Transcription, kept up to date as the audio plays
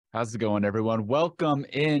How's it going, everyone? Welcome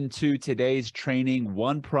into today's training,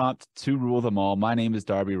 One Prompt to Rule Them All. My name is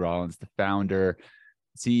Darby Rollins, the founder,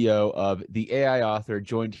 CEO of The AI Author,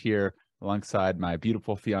 joined here alongside my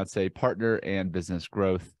beautiful fiance, partner, and business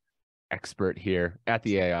growth expert here at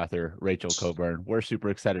The AI Author, Rachel Coburn. We're super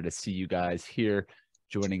excited to see you guys here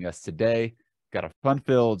joining us today. Got a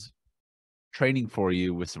fun-filled training for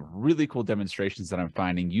you with some really cool demonstrations that I'm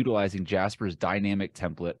finding utilizing Jasper's dynamic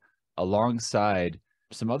template alongside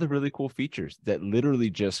some other really cool features that literally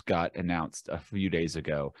just got announced a few days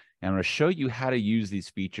ago. And I'm going to show you how to use these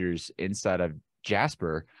features inside of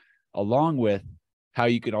Jasper, along with how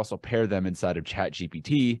you can also pair them inside of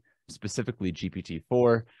ChatGPT, specifically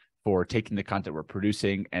GPT-4, for taking the content we're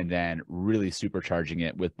producing and then really supercharging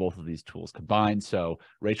it with both of these tools combined. So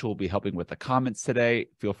Rachel will be helping with the comments today.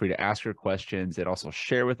 Feel free to ask your questions and also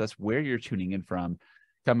share with us where you're tuning in from.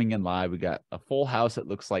 Coming in live, we got a full house, it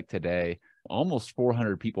looks like today. Almost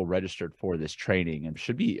 400 people registered for this training, and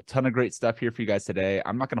should be a ton of great stuff here for you guys today.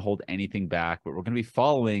 I'm not going to hold anything back, but we're going to be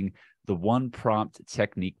following the one prompt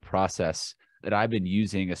technique process that I've been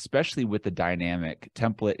using, especially with the dynamic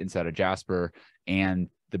template inside of Jasper and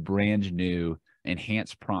the brand new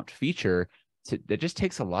enhanced prompt feature that just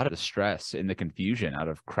takes a lot of the stress and the confusion out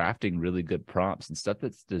of crafting really good prompts and stuff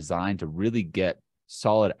that's designed to really get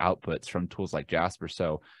solid outputs from tools like Jasper.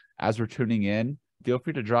 So as we're tuning in, feel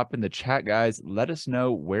free to drop in the chat, guys. Let us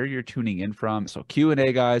know where you're tuning in from. So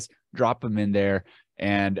Q&A, guys, drop them in there.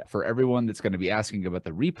 And for everyone that's going to be asking about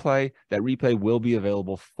the replay, that replay will be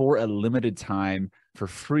available for a limited time for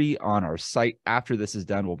free on our site. After this is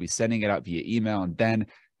done, we'll be sending it out via email. And then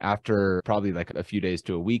after probably like a few days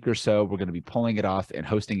to a week or so, we're going to be pulling it off and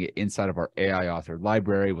hosting it inside of our AI Author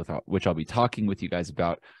library, which I'll be talking with you guys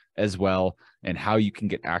about as well, and how you can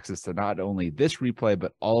get access to not only this replay,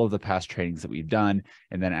 but all of the past trainings that we've done,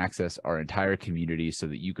 and then access our entire community so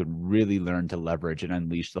that you can really learn to leverage and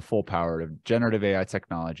unleash the full power of generative AI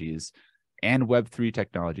technologies and Web3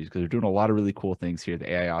 technologies, because we're doing a lot of really cool things here,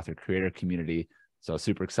 the AI Author creator community. So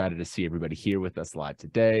super excited to see everybody here with us live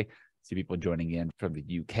today. See people joining in from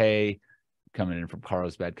the UK, coming in from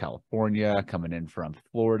Carlsbad, California, coming in from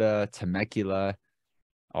Florida, Temecula.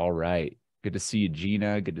 All right. Good to see you,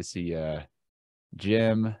 Gina. Good to see you,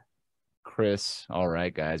 Jim, Chris. All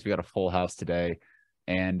right, guys, we got a full house today.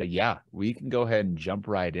 And yeah, we can go ahead and jump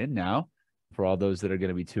right in now. For all those that are going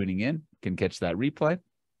to be tuning in, can catch that replay.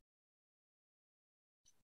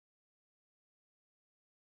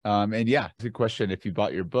 And yeah, good question. If you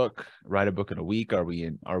bought your book, write a book in a week, are we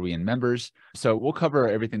in members? So we'll cover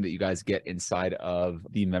everything that you guys get inside of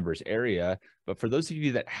the members area. But for those of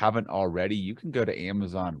you that haven't already, you can go to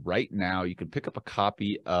Amazon right now. You can pick up a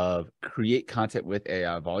copy of Create Content with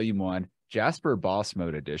AI Volume 1, Jasper Boss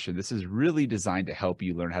Mode Edition. This is really designed to help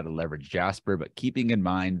you learn how to leverage Jasper, but keeping in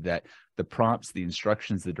mind that the prompts, the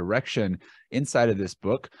instructions, the direction inside of this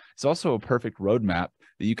book is also a perfect roadmap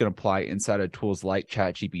that you can apply inside of tools like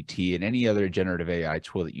ChatGPT and any other generative AI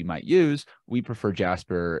tool that you might use. We prefer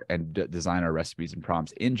Jasper and design our recipes and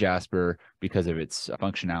prompts in Jasper because of its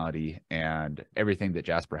functionality and everything that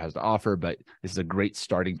Jasper has to offer. But this is a great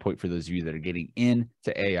starting point for those of you that are getting into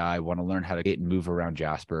AI, want to learn how to get and move around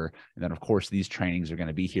Jasper. And then, of course, these trainings are going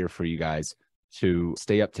to be here for you guys to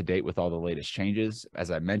stay up to date with all the latest changes.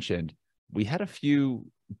 As I mentioned, we had a few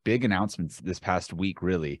big announcements this past week,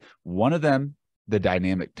 really. One of them, the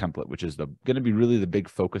dynamic template, which is going to be really the big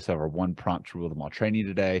focus of our one prompt to rule them all training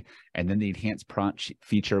today. And then the enhanced prompt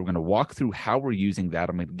feature, we're going to walk through how we're using that.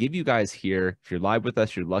 I'm going to give you guys here, if you're live with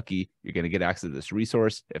us, you're lucky, you're going to get access to this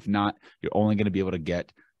resource. If not, you're only going to be able to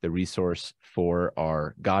get the resource for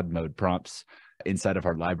our God mode prompts inside of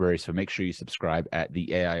our library. So make sure you subscribe at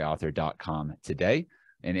theaiauthor.com today.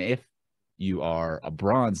 And if you are a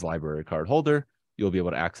bronze library card holder, you'll be able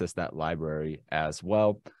to access that library as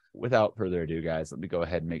well. Without further ado, guys, let me go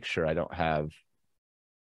ahead and make sure I don't have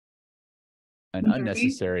an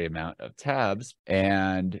unnecessary amount of tabs.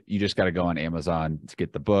 And you just got to go on Amazon to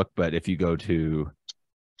get the book. But if you go to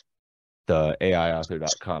the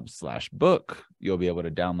aiauthor.com/book, you'll be able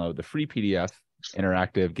to download the free PDF,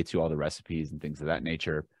 interactive, gets you all the recipes and things of that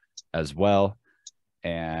nature as well.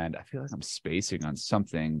 And I feel like I'm spacing on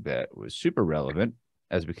something that was super relevant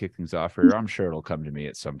as we kick things off here. I'm sure it'll come to me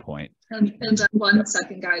at some point. And 1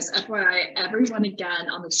 second, guys, FYI, everyone again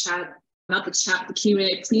on the chat, not the chat, the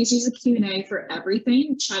Q&A, please use the Q&A for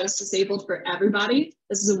everything. Chat is disabled for everybody.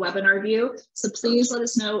 This is a webinar view. So please let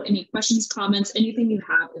us know any questions, comments, anything you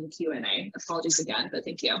have in Q&A. Apologies again, but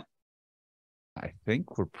thank you. I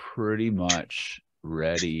think we're pretty much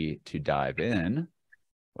ready to dive in.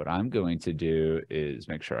 What I'm going to do is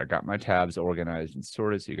make sure I got my tabs organized and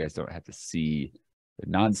sorted so you guys don't have to see the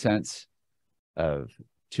nonsense of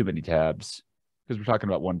too many tabs, because we're talking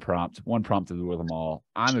about one prompt to rule them all.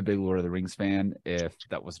 I'm a big Lord of the Rings fan, if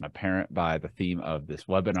that wasn't apparent by the theme of this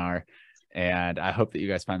webinar. And I hope that you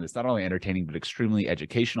guys find this not only entertaining, but extremely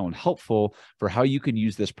educational and helpful for how you can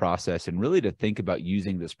use this process, and really to think about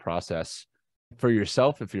using this process for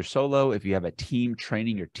yourself. If you're solo, if you have a team,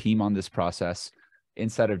 training your team on this process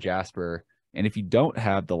inside of Jasper. And if you don't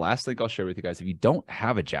have, the last link I'll share with you guys, if you don't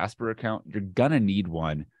have a Jasper account, you're going to need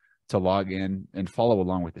one to log in and follow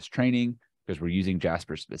along with this training, because we're using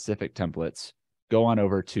Jasper specific templates. Go on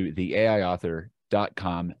over to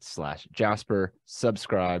theaiauthor.com/Jasper,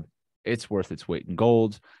 subscribe. It's worth its weight in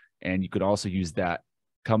gold. And you could also use that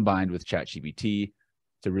combined with ChatGPT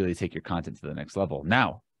to really take your content to the next level.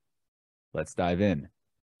 Now, let's dive in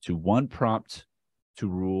to one prompt to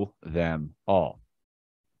rule them all.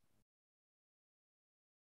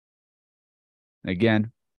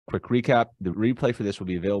 Again, quick recap. The replay for this will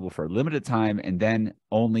be available for a limited time, and then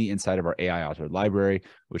only inside of our AI Author library,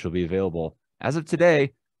 which will be available as of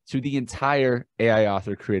today to the entire AI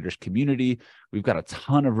Author creators community. We've got a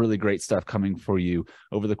ton of really great stuff coming for you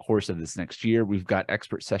over the course of this next year. We've got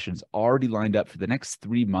expert sessions already lined up for the next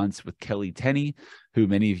 3 months with Kelly Tenney, who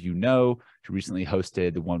many of you know. She recently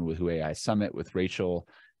hosted the One Woohoo AI Summit with Rachel,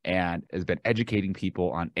 and has been educating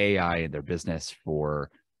people on AI in their business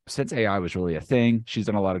since AI was really a thing. She's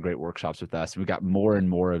done a lot of great workshops with us. We've got more and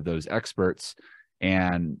more of those experts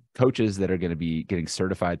and coaches that are going to be getting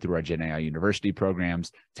certified through our Gen AI University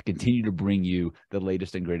programs to continue to bring you the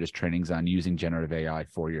latest and greatest trainings on using generative AI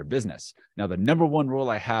for your business. Now, the number one rule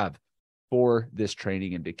I have for this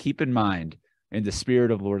training, and to keep in mind in the spirit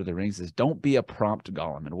of Lord of the Rings, is don't be a prompt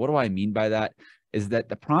Gollum. And what do I mean by that? Is that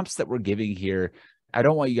the prompts that we're giving here, I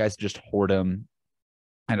don't want you guys to just hoard them.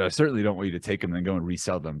 And I certainly don't want you to take them and go and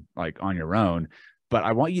resell them like on your own. But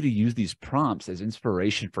I want you to use these prompts as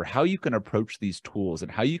inspiration for how you can approach these tools and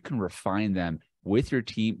how you can refine them with your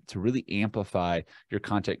team to really amplify your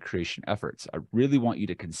content creation efforts. I really want you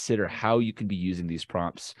to consider how you can be using these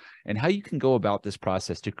prompts and how you can go about this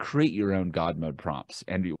process to create your own God mode prompts.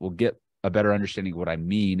 And you will get a better understanding of what I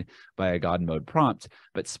mean by a God mode prompt,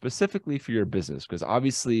 but specifically for your business, because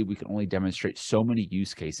obviously we can only demonstrate so many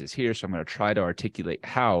use cases here. So I'm going to try to articulate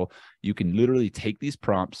how you can literally take these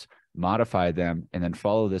prompts, modify them, and then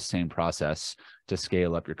follow this same process to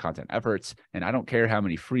scale up your content efforts. And I don't care how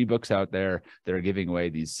many free books out there that are giving away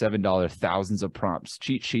these $7 thousands of prompts,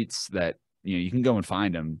 cheat sheets that you can go and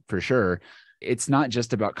find them for sure. It's not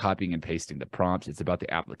just about copying and pasting the prompts. It's about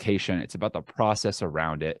the application. It's about the process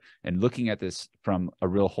around it and looking at this from a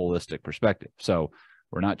real holistic perspective. So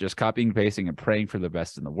we're not just copying and pasting and praying for the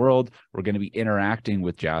best in the world. We're going to be interacting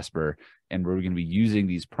with Jasper, and we're going to be using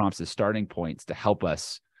these prompts as starting points to help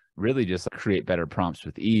us really just create better prompts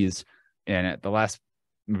with ease. And at the last,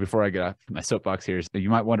 before I get off my soapbox here, you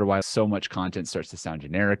might wonder why so much content starts to sound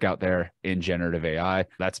generic out there in generative AI.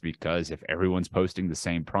 That's because if everyone's posting the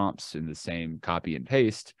same prompts in the same copy and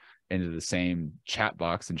paste into the same chat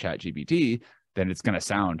box in ChatGPT, then it's going to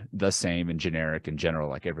sound the same and generic and general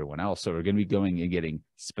like everyone else. So we're going to be going and getting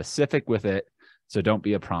specific with it. So don't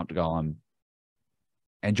be a prompt Gollum.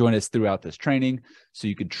 And join us throughout this training so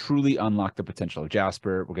you can truly unlock the potential of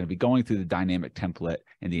Jasper. We're going to be going through the dynamic template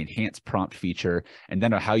and the enhanced prompt feature, and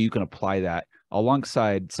then how you can apply that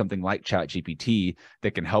alongside something like ChatGPT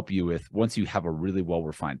that can help you with, once you have a really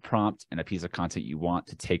well-refined prompt and a piece of content you want,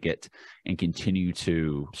 to take it and continue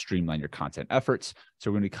to streamline your content efforts.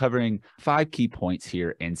 So we're going to be covering 5 key points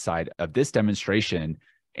here inside of this demonstration,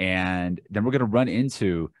 and then we're going to run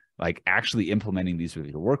into actually implementing these with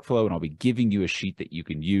your workflow. And I'll be giving you a sheet that you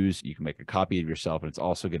can use. You can make a copy of yourself, and it's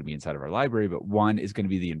also going to be inside of our library. But one is going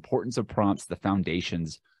to be the importance of prompts, the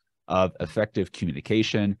foundations of effective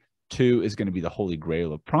communication. 2 is going to be the holy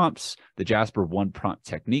grail of prompts, the Jasper one prompt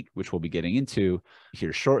technique, which we'll be getting into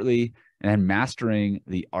here shortly. And then mastering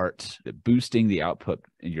the art, boosting the output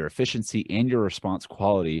and your efficiency and your response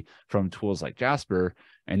quality from tools like Jasper.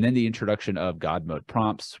 And then the introduction of God mode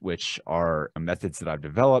prompts, which are methods that I've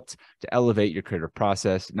developed to elevate your creative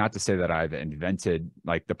process. Not to say that I've invented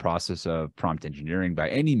the process of prompt engineering by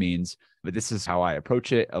any means, but this is how I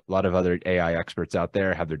approach it. A lot of other AI experts out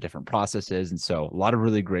there have their different processes. And so a lot of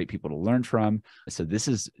really great people to learn from. So this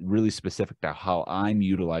is really specific to how I'm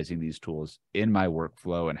utilizing these tools in my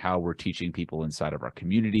workflow and how we're teaching people inside of our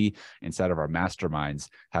community, inside of our masterminds,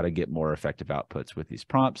 how to get more effective outputs with these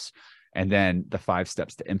prompts. And then the 5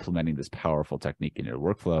 steps to implementing this powerful technique in your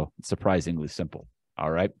workflow. It's surprisingly simple.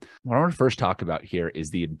 All right. What I want to first talk about here is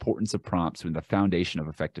the importance of prompts and the foundation of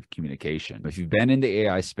effective communication. If you've been in the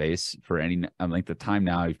AI space for any length of time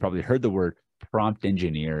now, you've probably heard the word prompt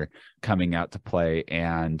engineer coming out to play.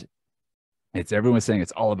 And everyone's saying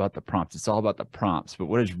it's all about the prompts. It's all about the prompts. But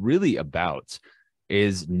what it's really about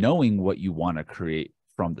is knowing what you want to create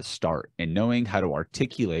from the start and knowing how to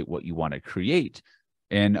articulate what you want to create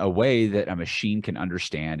in a way that a machine can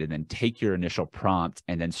understand, and then take your initial prompt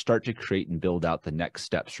and then start to create and build out the next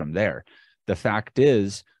steps from there. The fact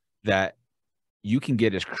is that you can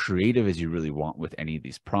get as creative as you really want with any of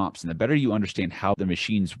these prompts. And the better you understand how the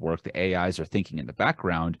machines work, the AIs are thinking in the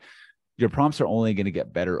background, your prompts are only going to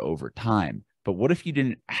get better over time. But what if you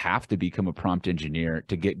didn't have to become a prompt engineer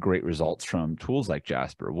to get great results from tools like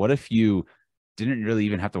Jasper? What if you didn't really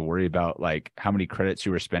even have to worry about like how many credits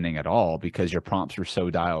you were spending at all, because your prompts were so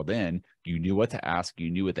dialed in, you knew what to ask, you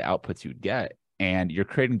knew what the outputs you'd get, and you're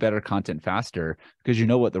creating better content faster because you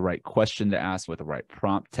know what the right question to ask, what the right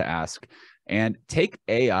prompt to ask. And take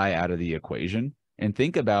AI out of the equation and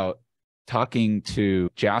think about talking to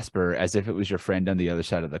Jasper as if it was your friend on the other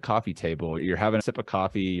side of the coffee table. You're having a sip of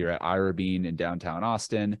coffee, you're at Ira Bean in downtown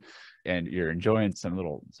Austin, and you're enjoying some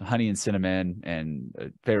honey and cinnamon, and a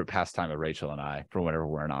favorite pastime of Rachel and I for whenever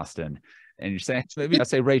we're in Austin. And you're saying, maybe I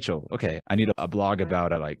say, Rachel, okay, I need a blog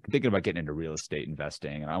about like thinking about getting into real estate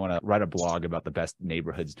investing, and I want to write a blog about the best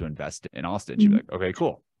neighborhoods to invest in Austin. She'd be like, okay,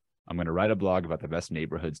 cool. I'm going to write a blog about the best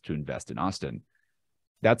neighborhoods to invest in Austin.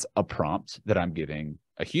 That's a prompt that I'm giving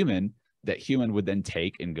a human, that human would then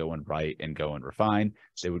take and go and write and go and refine.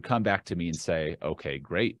 They would come back to me and say, okay,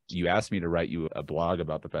 great. You asked me to write you a blog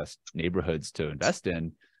about the best neighborhoods to invest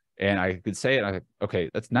in. And I could say it,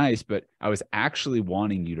 okay, that's nice, but I was actually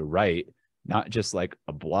wanting you to write not just like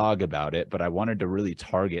a blog about it, but I wanted to really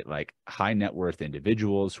target like high net worth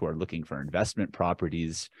individuals who are looking for investment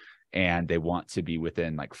properties, and they want to be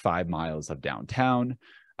within like 5 miles of downtown.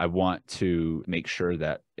 I want to make sure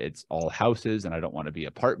that it's all houses and I don't want to be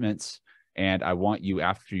apartments. And I want you,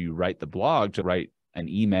 after you write the blog, to write an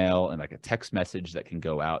email and like a text message that can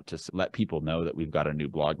go out to let people know that we've got a new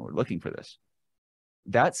blog and we're looking for this.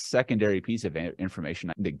 That secondary piece of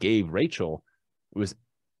information that gave Rachel was a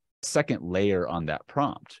second layer on that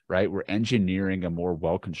prompt, right? We're engineering a more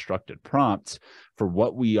well-constructed prompt for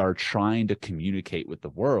what we are trying to communicate with the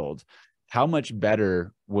world. How much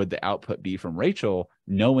better would the output be from Rachel,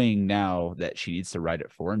 knowing now that she needs to write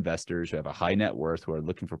it for investors who have a high net worth, who are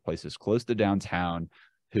looking for places close to downtown,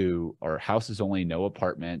 who are houses only, no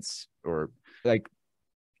apartments, or like,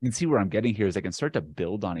 you can see where I'm getting here is they can start to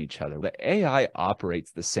build on each other. The AI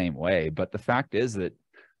operates the same way, but the fact is that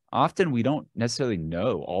often we don't necessarily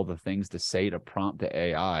know all the things to say to prompt the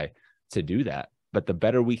AI to do that. But the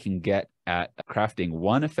better we can get at crafting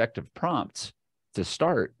one effective prompt to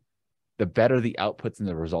start, the better the outputs and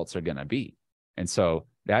the results are going to be. And so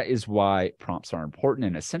that is why prompts are important,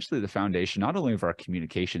 and essentially the foundation, not only of our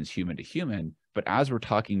communications human to human, but as we're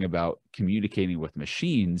talking about communicating with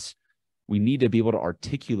machines, we need to be able to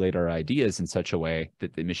articulate our ideas in such a way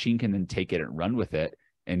that the machine can then take it and run with it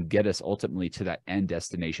and get us ultimately to that end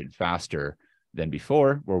destination faster than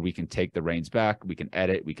before, where we can take the reins back, we can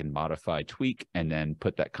edit, we can modify, tweak, and then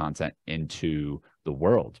put that content into the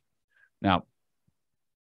world. Now,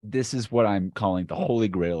 this is what I'm calling the holy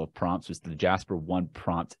grail of prompts, is the Jasper one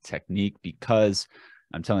prompt technique, because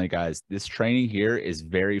I'm telling you guys, this training here is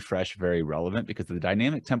very fresh, very relevant, because the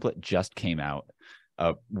dynamic template just came out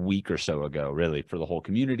a week or so ago, really, for the whole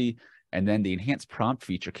community. And then the enhanced prompt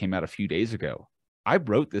feature came out a few days ago. I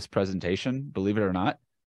wrote this presentation, believe it or not,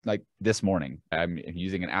 like this morning. I'm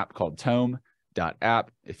using an app called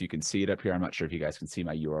tome.app. If you can see it up here, I'm not sure if you guys can see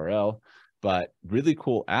my URL, but really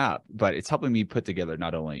cool app. But it's helping me put together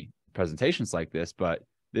not only presentations like this, but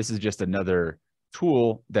this is just another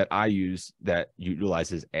tool that I use that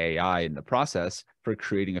utilizes AI in the process for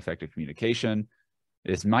creating effective communication.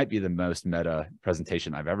 This might be the most meta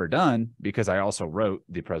presentation I've ever done, because I also wrote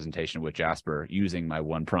the presentation with Jasper using my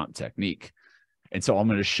one prompt technique. And so I'm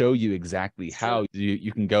going to show you exactly how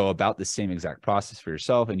you can go about the same exact process for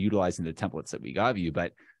yourself and utilizing the templates that we got you.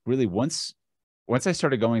 But really, once I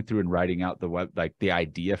started going through and writing out the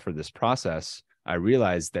idea for this process, I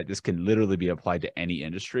realized that this can literally be applied to any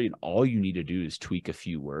industry. And all you need to do is tweak a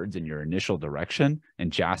few words in your initial direction,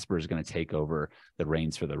 and Jasper is going to take over the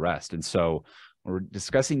reins for the rest. And so we're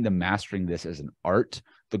discussing the mastering this as an art.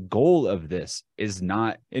 The goal of this is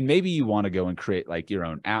not, and maybe you want to go and create like your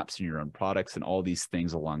own apps and your own products and all these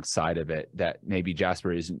things alongside of it that maybe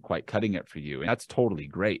Jasper isn't quite cutting it for you. And that's totally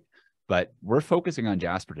great. But we're focusing on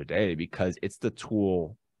Jasper today because it's the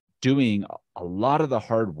tool doing a lot of the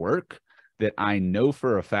hard work that I know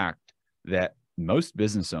for a fact that most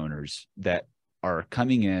business owners that are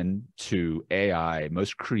coming in to AI,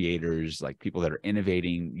 most creators, like people that are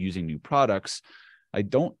innovating, using new products, I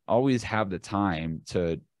don't always have the time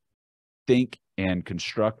to think and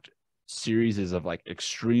construct series of like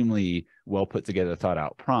extremely well put together, thought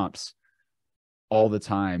out prompts all the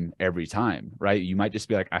time, every time, right? You might just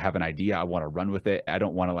be like, I have an idea, I want to run with it. I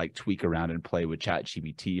don't want to like tweak around and play with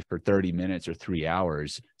ChatGPT for 30 minutes or 3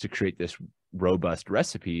 hours to create this robust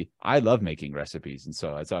recipe. I love making recipes. And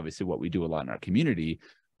so that's obviously what we do a lot in our community,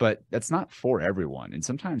 but that's not for everyone. And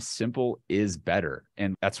sometimes simple is better.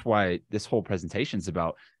 And that's why this whole presentation is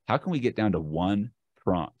about how can we get down to one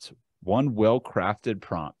prompt, one well-crafted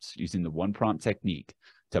prompt using the one prompt technique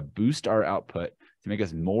to boost our output, to make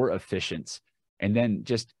us more efficient, and then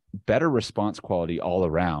just better response quality all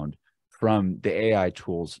around from the AI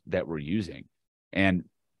tools that we're using. And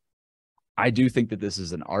I do think that this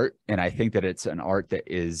is an art, and I think that it's an art that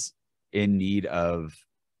is in need of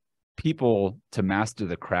people to master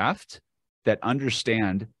the craft, that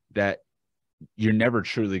understand that you're never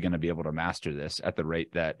truly going to be able to master this at the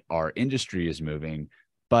rate that our industry is moving,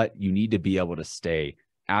 but you need to be able to stay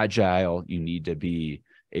agile. You need to be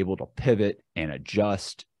able to pivot and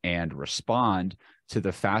adjust and respond to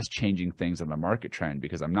the fast changing things on the market trend,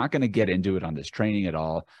 because I'm not going to get into it on this training at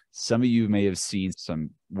all. Some of you may have seen some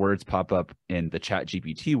words pop up in the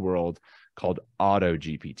ChatGPT world called auto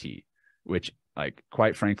GPT, which, like,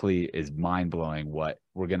 quite frankly, is mind blowing what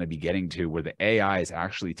we're going to be getting to, where the AI is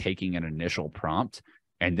actually taking an initial prompt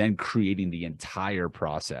and then creating the entire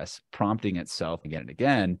process, prompting itself again and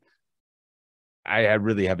again. I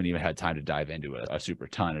really haven't even had time to dive into it a super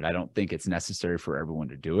ton, and I don't think it's necessary for everyone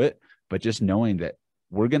to do it, but just knowing that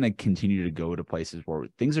we're going to continue to go to places where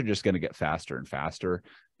things are just going to get faster and faster.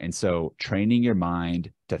 And so training your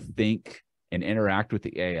mind to think and interact with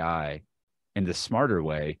the AI in the smarter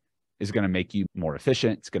way is going to make you more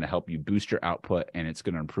efficient. It's going to help you boost your output, and it's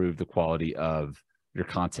going to improve the quality of your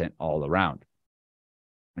content all around.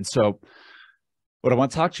 And so what I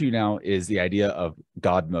want to talk to you now is the idea of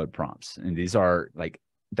God mode prompts. And these are like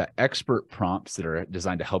the expert prompts that are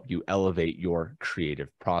designed to help you elevate your creative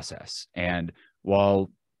process. And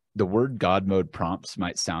while the word God mode prompts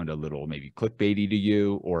might sound a little maybe clickbaity to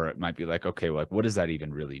you, or it might be like, okay, well, like, what does that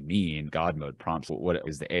even really mean? God mode prompts, what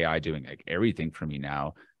is the AI doing like everything for me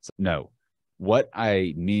now? So, no, what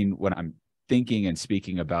I mean when I'm thinking and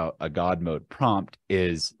speaking about a God mode prompt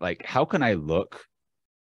is like, how can I look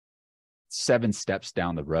 7 steps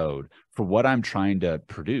down the road for what I'm trying to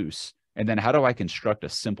produce? And then how do I construct a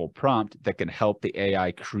simple prompt that can help the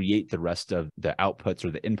AI create the rest of the outputs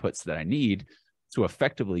or the inputs that I need to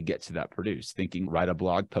effectively get to that produce? Thinking, write a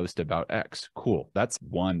blog post about X. Cool. That's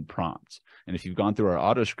one prompt. And if you've gone through our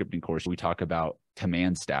auto scripting course, we talk about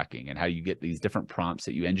command stacking and how you get these different prompts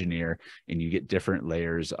that you engineer, and you get different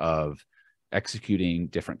layers of executing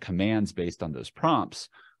different commands based on those prompts.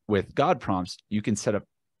 With God prompts, you can set up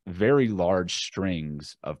very large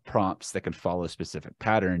strings of prompts that can follow specific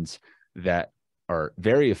patterns that are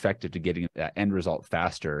very effective to getting that end result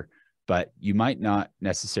faster. But you might not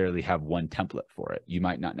necessarily have one template for it. You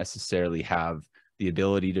might not necessarily have the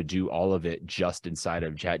ability to do all of it just inside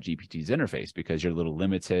of ChatGPT's interface, because you're a little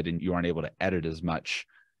limited and you aren't able to edit as much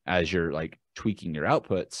as you're like tweaking your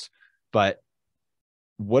outputs. But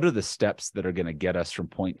what are the steps that are going to get us from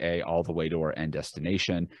point A all the way to our end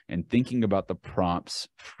destination, and thinking about the prompts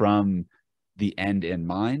from the end in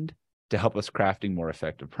mind to help us crafting more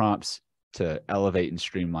effective prompts to elevate and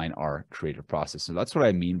streamline our creative process. So that's what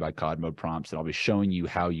I mean by God mode prompts. And I'll be showing you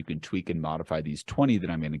how you can tweak and modify these 20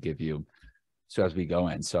 that I'm going to give you. So as we go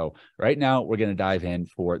in, so right now we're going to dive in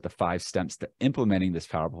for the 5 steps to implementing this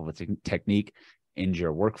powerful technique into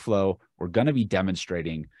your workflow. We're going to be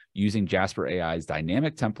demonstrating using Jasper AI's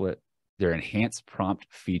dynamic template, their enhanced prompt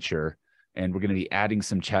feature, and we're going to be adding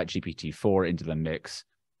some ChatGPT 4 into the mix,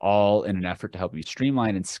 all in an effort to help you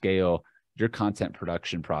streamline and scale your content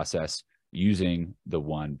production process using the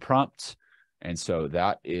one prompt. And so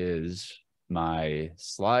that is my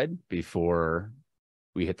slide before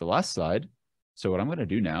we hit the last slide. So what I'm going to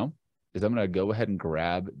do now is I'm going to go ahead and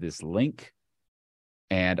grab this link,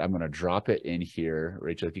 and I'm going to drop it in here.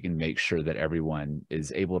 Rachel, if you can make sure that everyone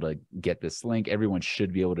is able to get this link. Everyone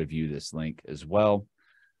should be able to view this link as well.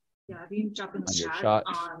 Yeah, if you can drop in the chat.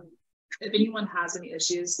 If anyone has any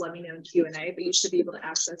issues, let me know in Q&A, but you should be able to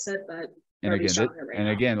access it. But and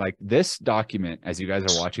again, like this document, as you guys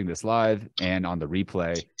are watching this live and on the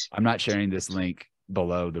replay, I'm not sharing this link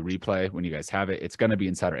below the replay when you guys have it. It's going to be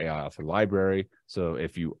inside our AI author library. So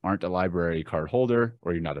if you aren't a library card holder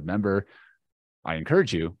or you're not a member, I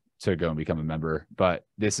encourage you to go and become a member, but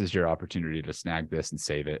this is your opportunity to snag this and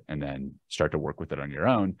save it and then start to work with it on your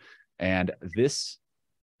own. And this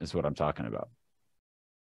is what I'm talking about.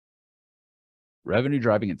 revenue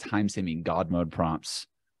driving and time saving God mode prompts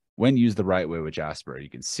when used the right way with Jasper. You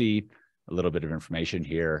can see a little bit of information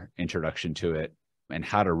here, introduction to it, and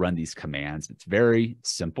how to run these commands. It's very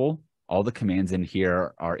simple. All the commands in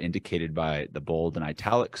here are indicated by the bold and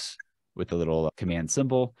italics with the little command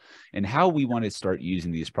symbol, and how we want to start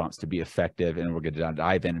using these prompts to be effective. And we're going to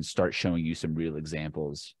dive in and start showing you some real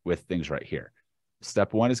examples with things right here.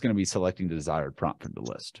 Step 1 is going to be selecting the desired prompt from the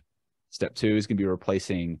list. Step 2 is going to be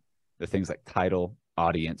replacing the things like title,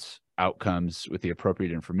 audience, outcomes with the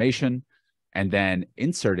appropriate information, and then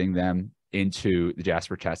inserting them into the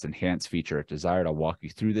Jasper Chat's enhanced feature if desired. I'll walk you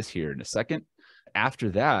through this here in a second. After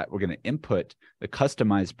that, we're going to input the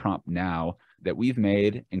customized prompt now that we've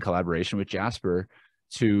made in collaboration with Jasper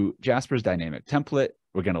to Jasper's dynamic template.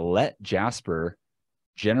 We're going to let Jasper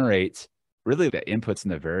generate really the inputs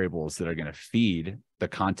and the variables that are going to feed the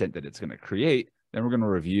content that it's going to create. Then we're going to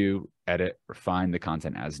review, edit, refine the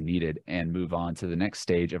content as needed, and move on to the next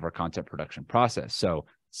stage of our content production process. So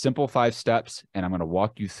simple 5 steps, and I'm going to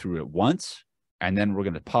walk you through it once, and then we're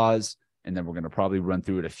going to pause, and then we're going to probably run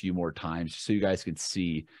through it a few more times so you guys can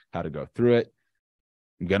see how to go through it.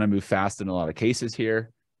 I'm going to move fast in a lot of cases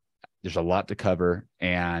here. There's a lot to cover,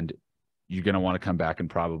 and you're going to want to come back and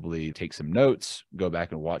probably take some notes, go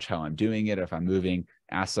back and watch how I'm doing it. If I'm moving,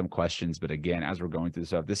 ask some questions. But again, as we're going through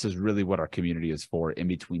stuff, this is really what our community is for in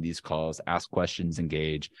between these calls. Ask questions,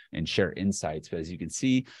 engage, and share insights. But as you can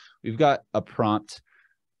see, we've got a prompt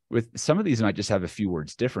with some of these might just have a few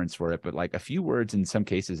words difference for it, but like a few words in some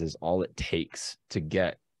cases is all it takes to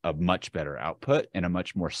get a much better output and a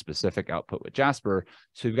much more specific output with Jasper.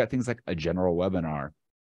 So we've got things like a general webinar,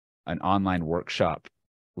 an online workshop,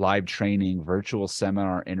 live training, virtual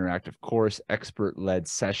seminar, interactive course, expert-led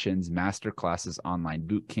sessions, master classes, online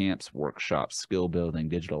boot camps, workshops, skill building,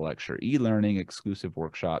 digital lecture, e-learning, exclusive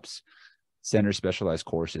workshops, center specialized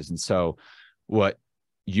courses. And so what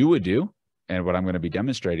you would do, and what I'm going to be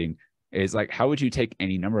demonstrating, is like, how would you take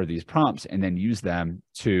any number of these prompts and then use them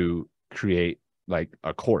to create like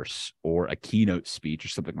a course or a keynote speech or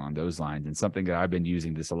something along those lines? And something that I've been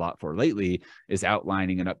using this a lot for lately is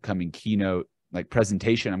outlining an upcoming keynote like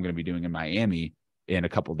presentation I'm going to be doing in Miami in a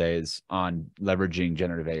couple of days on leveraging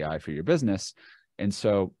generative AI for your business. And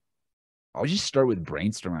so I'll just start with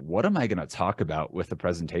brainstorming. What am I going to talk about with a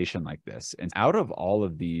presentation like this? And out of all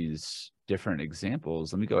of these different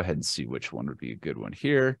examples, let me go ahead and see which one would be a good one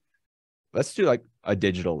here. Let's do like a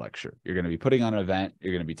digital lecture. You're going to be putting on an event.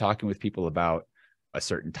 You're going to be talking with people about a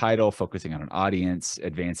certain title, focusing on an audience,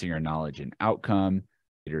 advancing your knowledge and outcome.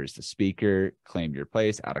 Leader is the speaker, claim your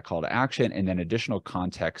place, add a call to action, and then additional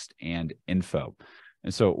context and info.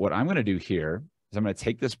 And so what I'm going to do here is I'm going to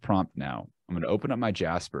take this prompt now. I'm going to open up my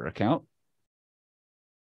Jasper account.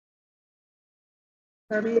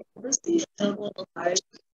 Darby, this is available live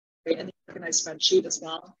in the organized spreadsheet as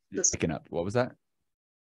well. Picking up. What was that?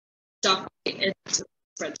 Document into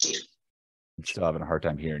spreadsheet. I'm still having a hard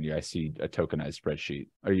time hearing you. I see a tokenized spreadsheet.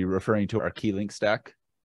 Are you referring to our key link stack?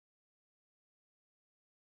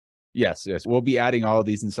 Yes, yes. We'll be adding all of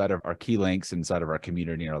these inside of our key links inside of our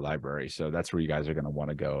community and our library. So that's where you guys are going to want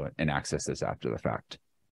to go and access this after the fact.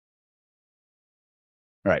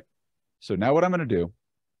 All right. So now what I'm going to do,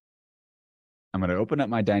 I'm going to open up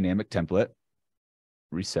my dynamic template,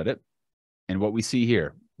 reset it. And what we see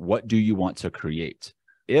here, what do you want to create?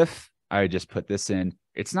 If I just put this in,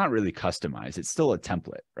 it's not really customized. It's still a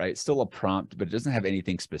template, right? It's still a prompt, but it doesn't have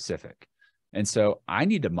anything specific. And so I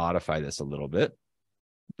need to modify this a little bit,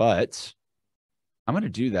 but I'm going to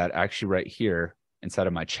do that actually right here inside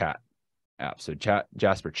of my chat app. So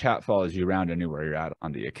Jasper chat follows you around anywhere you're at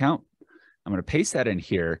on the account. I'm going to paste that in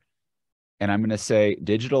here, and I'm going to say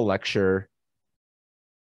digital lecture.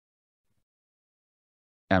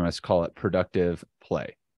 I'm going to call it productive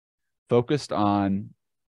play. Focused on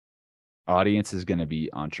audience is going to be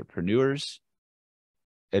entrepreneurs.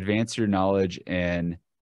 Advance your knowledge in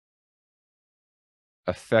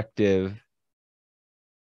effective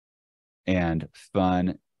and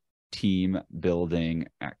fun team building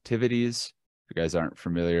activities. If you guys aren't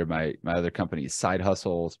familiar, my other company is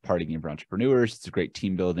SideHustle. It's a party game for entrepreneurs. It's a great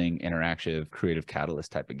team building, interactive, creative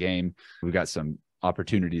catalyst type of game. We've got some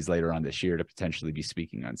opportunities later on this year to potentially be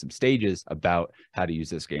speaking on some stages about how to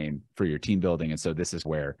use this game for your team building. And so this is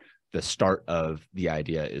where the start of the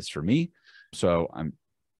idea is for me. So I'm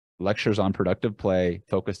lectures on productive play,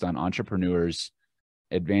 focused on entrepreneurs,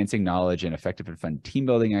 advancing knowledge and effective and fun team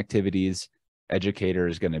building activities. Educator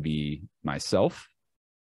is going to be myself.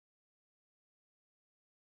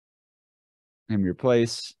 Name your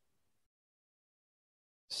place.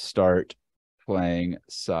 Start playing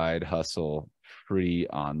Side Hustle free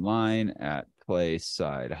online at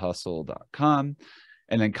playsidehustle.com.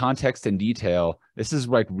 And then context and detail. This is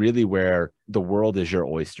like really where the world is your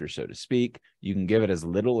oyster, so to speak. You can give it as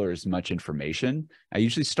little or as much information. I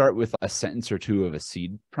usually start with a sentence or two of a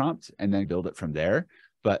seed prompt and then build it from there.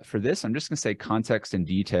 But for this, I'm just going to say context and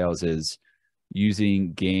details is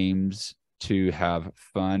using games to have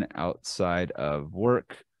fun outside of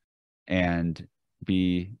work and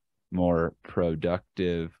be more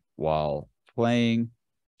productive while playing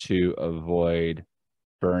to avoid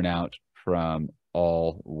burnout from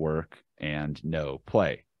all work and no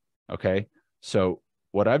play. Okay. So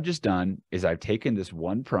what I've just done is I've taken this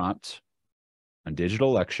one prompt on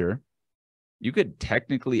digital lecture. You could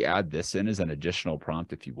technically add this in as an additional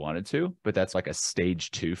prompt if you wanted to, but that's like a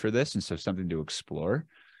stage 2 for this. And so something to explore.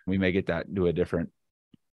 We may get that into a different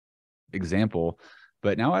example,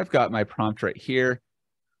 but now I've got my prompt right here.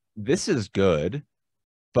 This is good,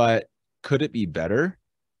 but could it be better?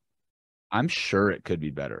 I'm sure it could be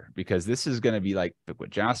better because this is going to be like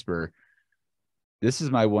with Jasper. This is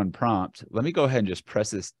my one prompt. Let me go ahead and just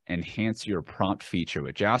press this enhance your prompt feature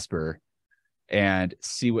with Jasper and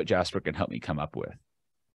see what Jasper can help me come up with.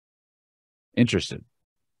 Interested.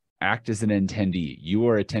 Act as an attendee. You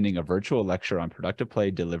are attending a virtual lecture on productive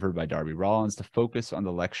play delivered by Darby Rollins. The focus on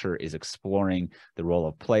the lecture is exploring the role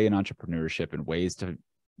of play in entrepreneurship and ways to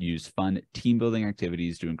use fun team building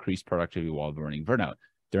activities to increase productivity while avoiding burnout.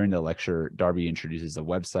 During the lecture, Darby introduces a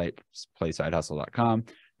website, playsidehustle.com,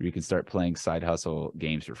 where you can start playing side hustle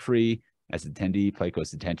games for free. As an attendee, play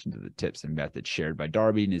close attention to the tips and methods shared by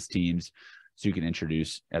Darby and his teams, so you can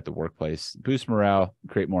introduce at the workplace, boost morale,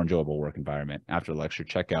 create more enjoyable work environment. After the lecture,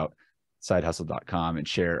 check out sidehustle.com and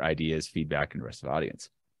share ideas, feedback, and the rest of the audience.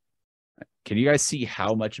 Can you guys see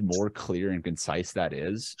how much more clear and concise that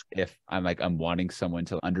is? If I'm wanting someone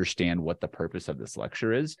to understand what the purpose of this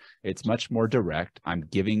lecture is, it's much more direct. I'm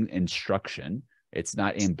giving instruction. It's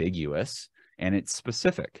not ambiguous and it's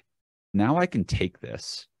specific. Now I can take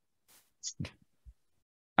this,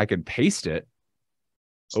 I can paste it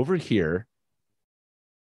over here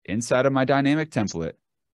inside of my dynamic template.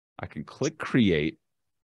 I can click create.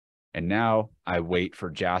 And now I wait for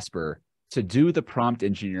Jasper to do the prompt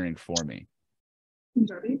engineering for me.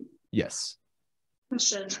 Darby? Yes.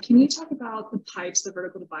 Question. Can you talk about the pipes, the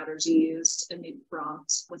vertical dividers you used in the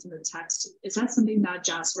prompt within the text? Is that something that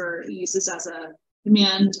Jasper uses as a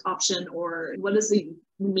command option, or what is the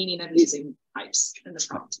meaning of using pipes in the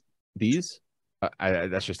prompt? These?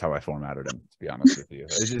 That's just how I formatted them, to be honest with you.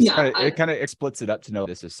 It's just it kind of splits it up to know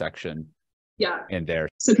this is section. Yeah. And there.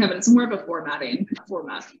 So Kevin, it's more of a format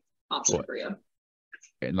option for you.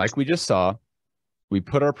 And like we just saw, we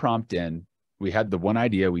put our prompt in. We had the one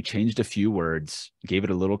idea. We changed a few words, gave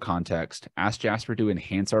it a little context, asked Jasper to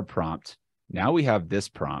enhance our prompt. Now we have this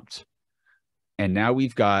prompt. And now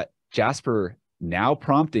we've got Jasper now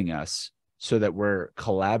prompting us so that we're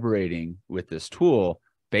collaborating with this tool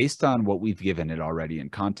based on what we've given it already in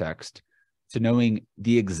context to knowing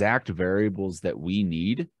the exact variables that we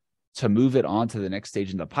need to move it on to the next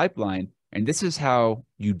stage in the pipeline. And this is how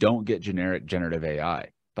you don't get generic generative AI,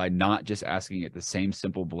 by not just asking it the same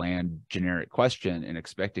simple, bland, generic question and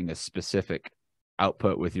expecting a specific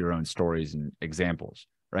output with your own stories and examples,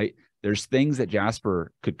 right? There's things that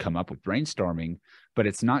Jasper could come up with brainstorming, but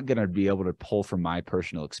it's not going to be able to pull from my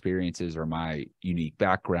personal experiences or my unique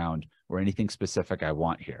background or anything specific I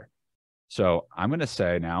want here. So I'm going to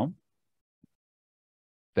say now,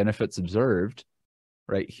 benefits observed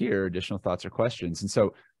right here, additional thoughts or questions. And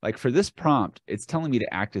so like for this prompt, it's telling me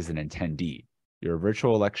to act as an attendee. You're a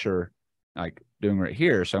virtual lecture, like doing right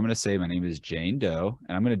here. So I'm going to say my name is Jane Doe,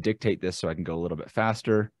 and I'm going to dictate this so I can go a little bit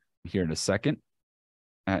faster here in a second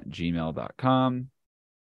at gmail.com.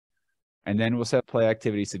 And then we'll set play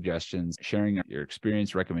activity suggestions, sharing your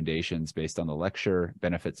experience recommendations based on the lecture,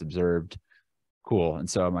 benefits observed. Cool. And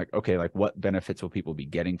so I'm like, okay, like what benefits will people be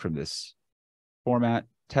getting from this format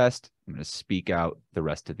test? I'm going to speak out the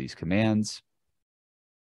rest of these commands.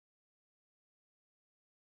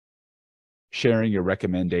 Sharing your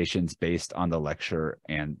recommendations based on the lecture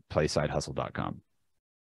and playsidehustle.com.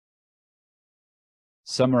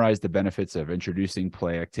 Summarize the benefits of introducing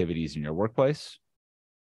play activities in your workplace.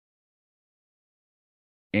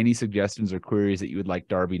 Any suggestions or queries that you would like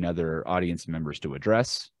Darby and other audience members to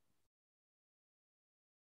address.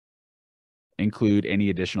 Include any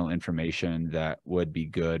additional information that would be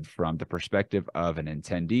good from the perspective of an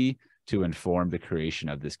attendee to inform the creation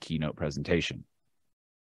of this keynote presentation.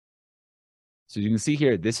 So you can see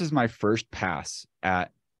here, this is my first pass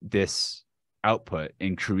at this output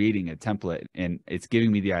in creating a template, and it's giving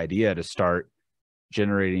me the idea to start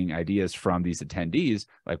generating ideas from these attendees,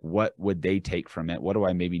 like what would they take from it? What do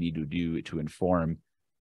I maybe need to do to inform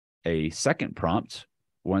a second prompt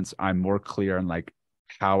once I'm more clear on like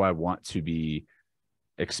how I want to be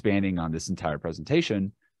expanding on this entire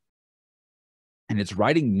presentation? And it's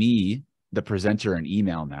writing me, the presenter, an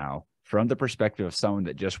email now from the perspective of someone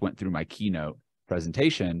that just went through my keynote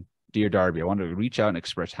presentation. Dear Darby, I wanted to reach out and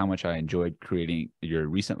express how much I enjoyed creating your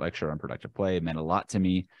recent lecture on productive play. It meant a lot to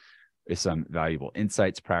me. With some valuable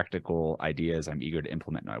insights, practical ideas I'm eager to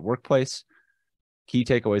implement in my workplace. Key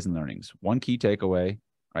takeaways and learnings. One key takeaway,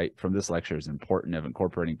 right, from this lecture is important of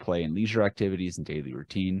incorporating play and leisure activities and daily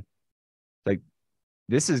routine. Like,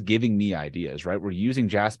 this is giving me ideas, right? We're using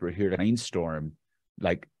Jasper here to brainstorm,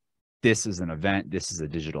 like, this is an event, this is a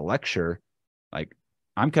digital lecture. Like,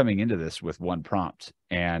 I'm coming into this with one prompt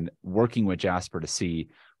and working with Jasper to see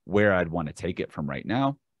where I'd want to take it from right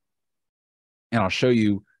now. And I'll show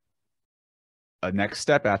you a next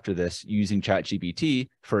step after this using ChatGPT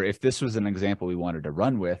for if this was an example we wanted to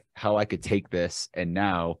run with, how I could take this and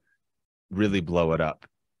now really blow it up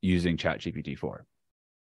using ChatGPT 4.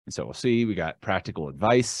 And so we'll see, we got practical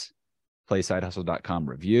advice, PlaySideHustle.com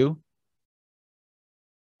review.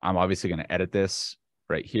 I'm obviously going to edit this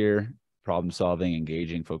right here. Problem solving,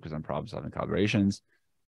 engaging, focus on problem solving collaborations.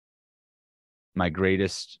 My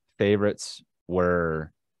greatest favorites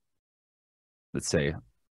were, let's say,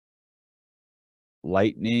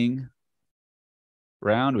 lightning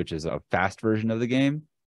round, which is a fast version of the game,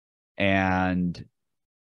 and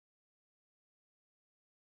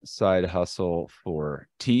side hustle for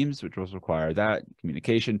teams, which will require that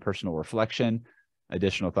communication, personal reflection,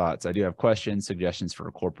 additional thoughts. I do have questions, suggestions for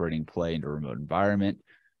incorporating play into a remote environment,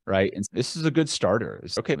 right? And this is a good starter.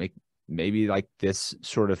 It's okay, maybe like this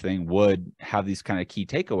sort of thing would have these kind of key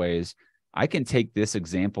takeaways. I can take this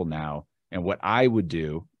example now, and what I would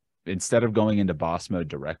do instead of going into boss mode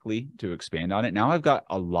directly to expand on it, now I've got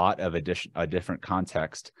a lot of a different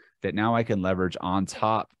context that now I can leverage on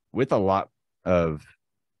top with a lot of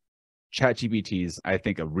ChatGPT's. I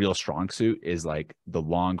think a real strong suit is like the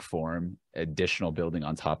long form additional building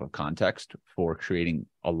on top of context for creating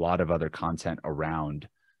a lot of other content around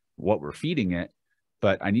what we're feeding it,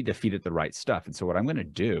 but I need to feed it the right stuff. And so what I'm going to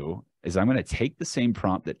do is I'm going to take the same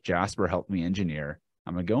prompt that Jasper helped me engineer.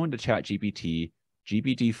 I'm going to go into ChatGPT,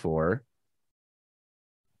 GPT-4.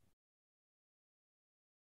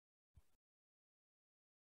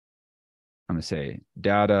 I'm going to say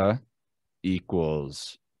data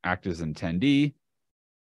equals act as an attendee.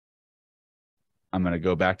 I'm going to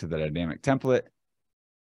go back to the dynamic template.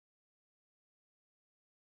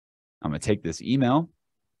 I'm going to take this email,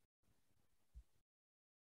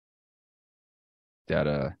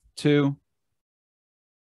 data 2.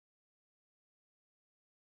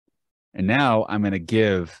 And now I'm going to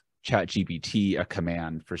give ChatGPT a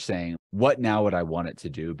command for saying, what now would I want it to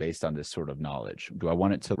do based on this sort of knowledge? Do I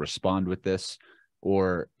want it to respond with this?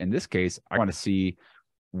 Or in this case, I want to see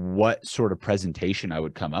what sort of presentation I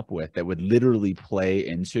would come up with that would literally play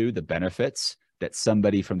into the benefits that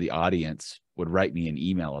somebody from the audience would write me an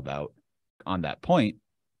email about on that point,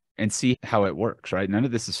 and see how it works, right? None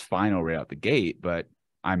of this is final right out the gate, but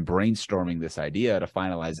I'm brainstorming this idea to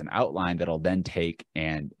finalize an outline that I'll then take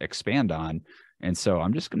and expand on. And so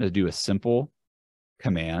I'm just going to do a simple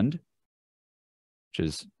command, which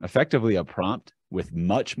is effectively a prompt with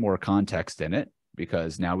much more context in it,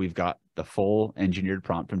 because now we've got the full engineered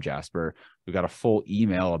prompt from Jasper. We've got a full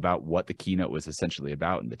email about what the keynote was essentially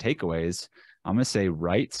about and the takeaways. I'm going to say,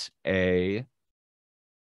 write an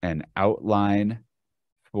outline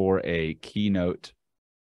for a keynote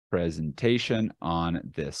presentation on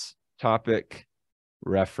this topic,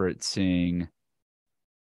 referencing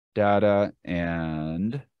data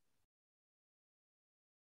and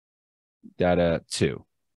data 2.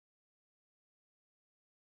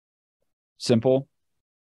 Simple.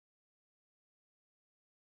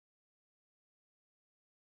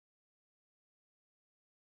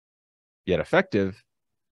 Yet effective.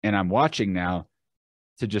 And I'm watching now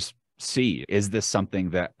to just see, is this something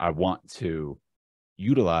that I want to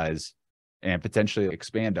utilize and potentially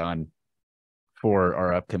expand on for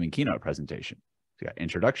our upcoming keynote presentation? So we got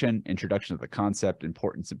introduction to the concept,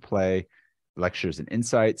 importance of play, lectures and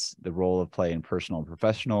insights, the role of play in personal and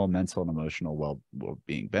professional, mental and emotional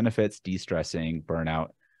well-being benefits, de-stressing, burnout.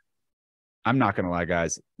 I'm not going to lie,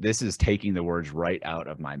 guys, this is taking the words right out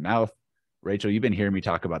of my mouth. Rachel, you've been hearing me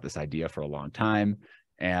talk about this idea for a long time,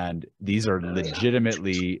 and these are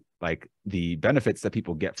legitimately like the benefits that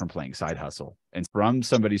people get from playing side hustle. And from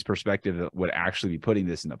somebody's perspective that would actually be putting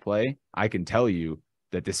this into play, I can tell you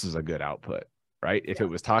that this is a good output. right? If it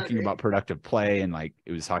was talking about productive play and like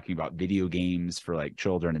it was talking about video games for like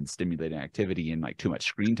children and stimulating activity and like too much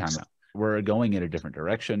screen time, we're going in a different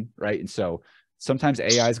direction, right? And so sometimes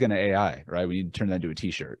AI is going to AI, right? We need to turn that into a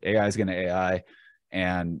t-shirt. AI is going to AI,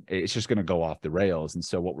 and it's just going to go off the rails. And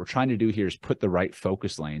so what we're trying to do here is put the right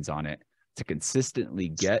focus lanes on it to consistently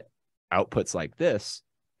get outputs like this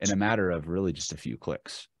in a matter of really just a few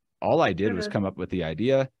clicks. All I did was come up with the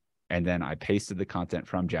idea, and then I pasted the content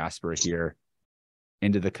from Jasper here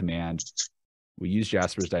into the command. We use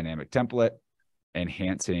Jasper's dynamic template,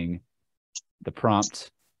 enhancing the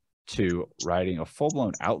prompt to writing a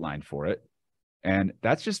full-blown outline for it. And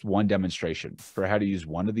that's just one demonstration for how to use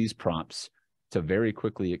one of these prompts to very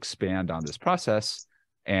quickly expand on this process.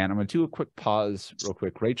 And I'm going to do a quick pause real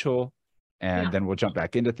quick, Rachel, and then we'll jump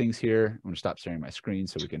back into things here. I'm going to stop sharing my screen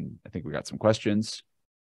so we can, I think we got some questions.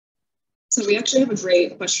 So we actually have a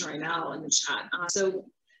great question right now in the chat. So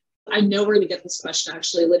I know we're going to get this question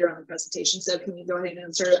actually later on in the presentation. So can you go ahead and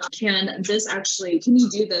answer? Can you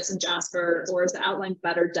do this in Jasper, or is the outline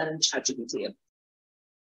better done in ChatGPT?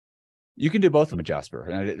 You can do both of them in Jasper.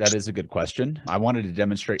 And that is a good question. I wanted to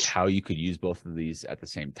demonstrate how you could use both of these at the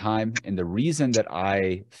same time. And the reason that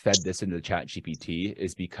I fed this into the ChatGPT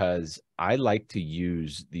is because I like to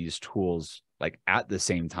use these tools like at the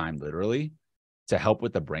same time, literally, to help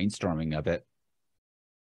with the brainstorming of it.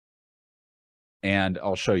 And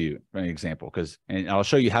I'll show you an example, and I'll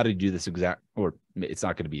show you how to do this exact, or it's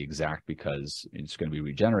not going to be exact because it's going to be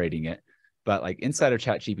regenerating it. But like inside of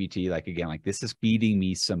ChatGPT, like again, like this is feeding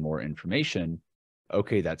me some more information.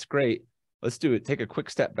 Okay, that's great. Let's do it. Take a quick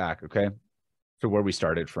step back, okay, to where we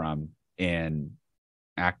started from and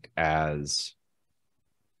act as,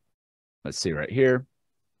 let's see right here.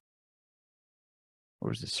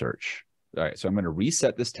 Where's the search? All right, so I'm going to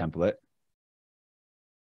reset this template.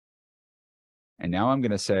 And now I'm going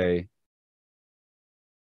to say,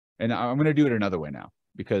 and I'm going to do it another way now,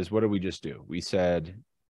 because what did we just do? We said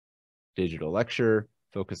digital lecture,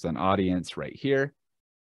 focused on audience right here.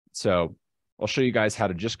 So I'll show you guys how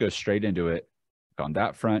to just go straight into it. On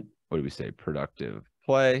that front, what do we say? Productive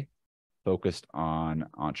play, focused on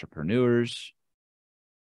entrepreneurs.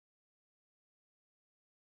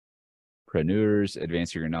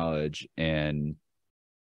 Advancing your knowledge in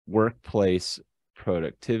workplace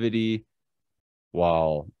productivity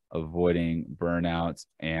while avoiding burnouts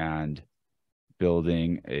and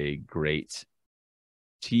building a great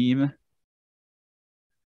team.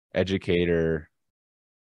 Educator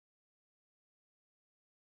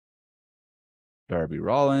Darby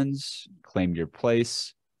Rollins, claim your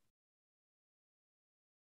place.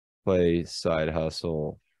 Play side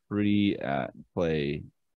hustle free at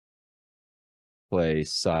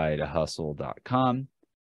playsidehustle.com.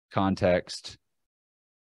 Context: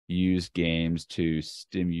 use games to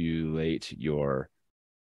stimulate your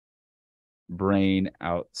brain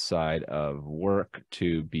outside of work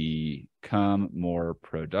to become more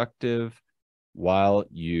productive while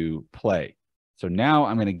you play. So now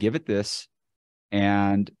I'm going to give it this,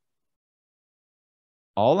 and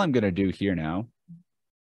all I'm going to do here now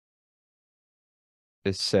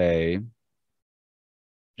is say,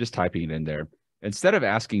 just typing it in there. Instead of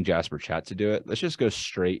asking Jasper Chat to do it, let's just go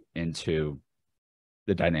straight into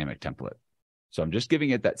the dynamic template. So I'm just giving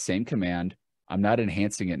it that same command. I'm not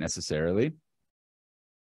enhancing it necessarily.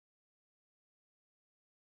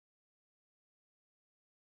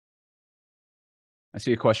 I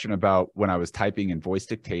see a question about when I was typing and voice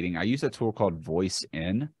dictating. I use a tool called Voice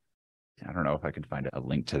In. I don't know if I can find a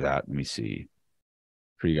link to that. Let me see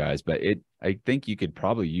for you guys, but I think you could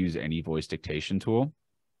probably use any voice dictation tool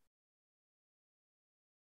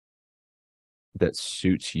that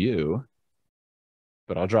suits you.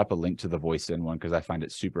 But I'll drop a link to the Voice In one because I find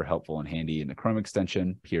it super helpful and handy in the Chrome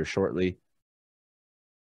extension here shortly.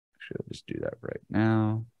 Actually, I'll just do that right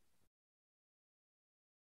now.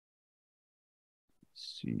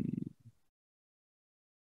 Let's see.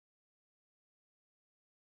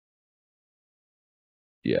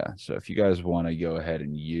 Yeah, so if you guys want to go ahead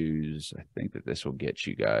and use, I think that this will get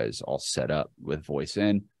you guys all set up with Voice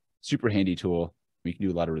In. Super handy tool. We can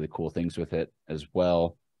do a lot of really cool things with it as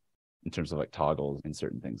well in terms of like toggles and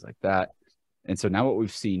certain things like that. And so now what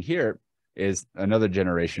we've seen here is another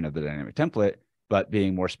generation of the dynamic template, but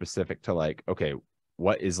being more specific to like, okay,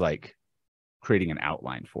 what is like creating an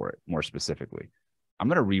outline for it more specifically. I'm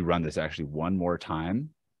going to rerun this actually one more time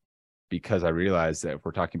because I realized that if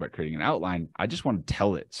we're talking about creating an outline, I just want to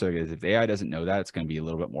tell it. So if AI doesn't know that, it's going to be a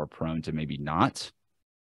little bit more prone to maybe not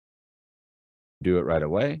do it right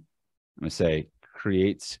away. I'm going to say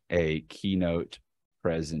create a keynote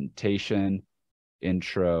presentation,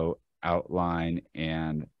 intro, outline,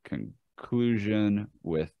 and conclusion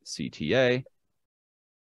with CTA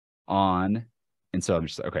on, and so I'm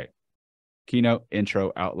just, okay, keynote,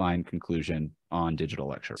 intro, outline, conclusion on digital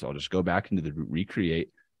lecture. So I'll just go back into the recreate.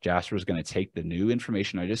 Jasper is going to take the new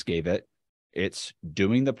information I just gave it. It's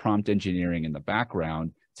doing the prompt engineering in the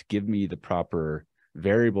background to give me the proper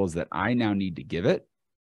variables that I now need to give it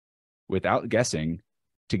without guessing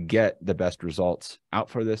to get the best results out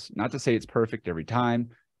for this. Not to say it's perfect every time,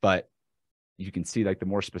 but you can see like the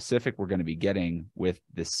more specific we're going to be getting with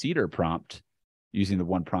the Cedar prompt using the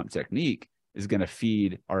one prompt technique is going to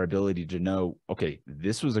feed our ability to know, okay,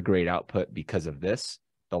 this was a great output because of this.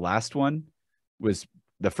 The last one was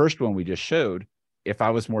the first one we just showed. If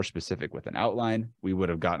I was more specific with an outline, we would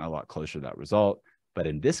have gotten a lot closer to that result. But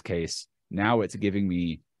in this case, now it's giving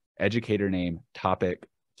me educator name, topic,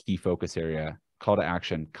 key focus area, call to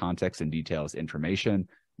action, context and details, information.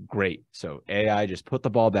 Great. So AI just put the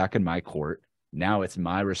ball back in my court. Now it's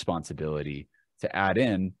my responsibility to add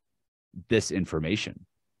in this information.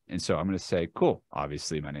 And so I'm going to say, cool,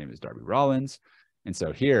 obviously my name is Darby Rollins. And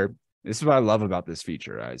so here, this is what I love about this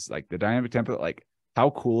feature, guys. Like the dynamic template, like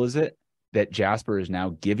how cool is it that Jasper is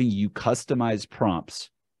now giving you customized prompts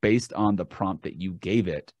based on the prompt that you gave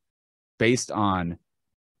it, based on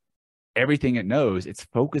everything it knows. It's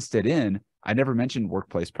focused it in. I never mentioned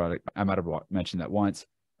workplace product. I might have mentioned that once.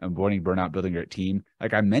 Avoiding burnout, building a great team.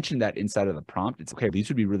 Like I mentioned that inside of the prompt. It's okay. These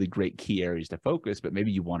would be really great key areas to focus, but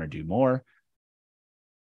maybe you want to do more.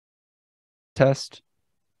 Test.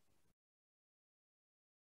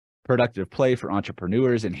 Productive play for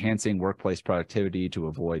entrepreneurs, enhancing workplace productivity to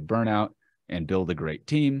avoid burnout and build a great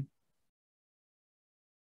team.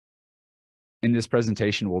 In this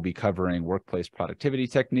presentation, we'll be covering workplace productivity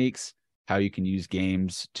techniques, how you can use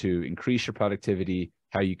games to increase your productivity,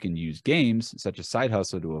 how you can use games such as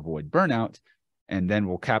SideHustle to avoid burnout. And then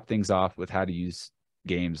we'll cap things off with how to use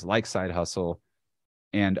games like SideHustle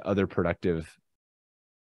and other productive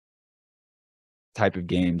type of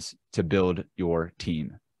games to build your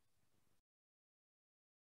team.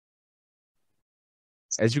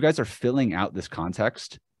 As you guys are filling out this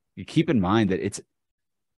context, you keep in mind that it's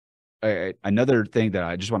another thing that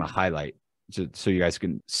I just want to highlight so you guys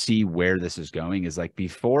can see where this is going is like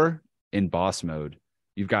before in boss mode,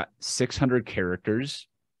 you've got 600 characters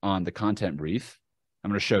on the content brief.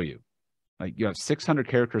 I'm going to show you. Like you have 600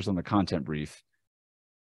 characters on the content brief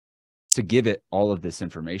to give it all of this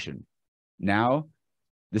information. Now,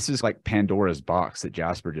 this is like Pandora's box that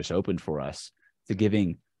Jasper just opened for us to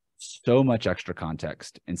giving so much extra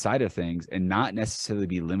context inside of things and not necessarily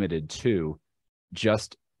be limited to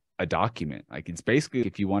just a document. Like it's basically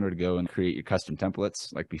if you wanted to go and create your custom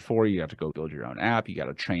templates, like before you have to go build your own app, you got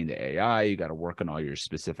to train the AI, you got to work on all your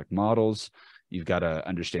specific models. You've got to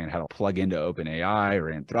understand how to plug into OpenAI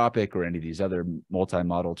or Anthropic or any of these other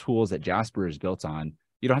multi-model tools that Jasper is built on.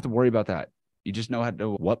 You don't have to worry about that. You just know how to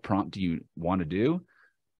know what prompt do you want to do.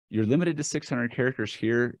 You're limited to 600 characters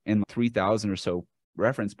here and 3,000 or so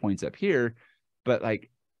reference points up here. But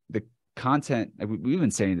like the content, like we've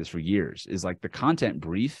been saying this for years, is like the content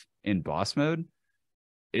brief in boss mode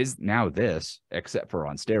is now this, except for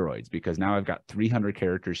on steroids, because now I've got 300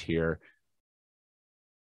 characters here.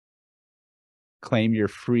 Claim your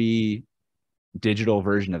free digital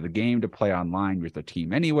version of the game to play online with a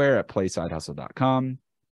team anywhere at playsidehustle.com.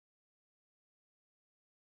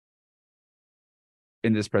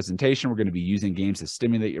 In this presentation, we're going to be using games to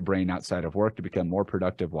stimulate your brain outside of work to become more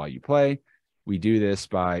productive while you play. We do this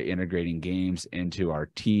by integrating games into our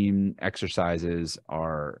team exercises,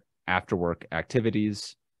 our after work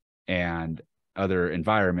activities, and other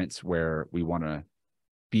environments where we want to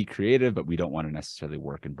be creative, but we don't want to necessarily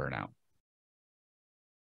work and burn out.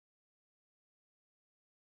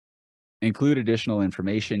 Include additional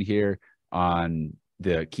information here on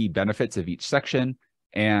the key benefits of each section,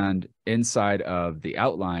 and inside of the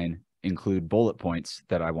outline, include bullet points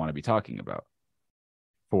that I want to be talking about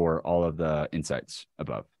for all of the insights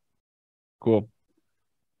above. Cool.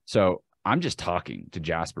 So I'm just talking to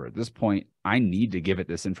Jasper. At this point, I need to give it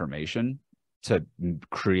this information to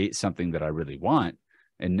create something that I really want.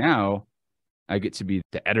 And now I get to be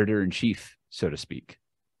the editor in chief, so to speak.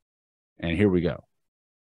 And here we go.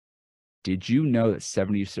 Did you know that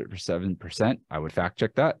 77%, I would fact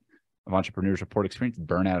check that, of entrepreneurs report experience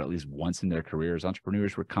burnout at least once in their careers?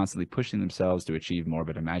 Entrepreneurs were constantly pushing themselves to achieve more,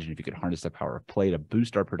 but imagine if you could harness the power of play to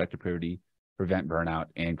boost our productivity, prevent burnout,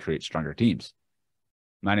 and create stronger teams.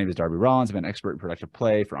 My name is Darby Rollins. I'm an expert in productive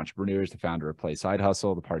play for entrepreneurs, the founder of Play Side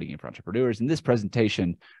Hustle, the party game for entrepreneurs. In this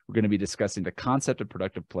presentation, we're going to be discussing the concept of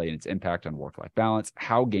productive play and its impact on work-life balance,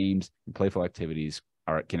 how games and playful activities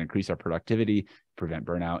can increase our productivity, prevent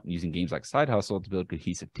burnout, and using games like SideHustle to build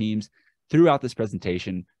cohesive teams. throughout this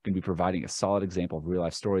presentation, I'm going to be providing a solid example of real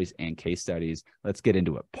life stories and case studies. Let's get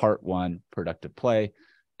into it. Part 1, productive play.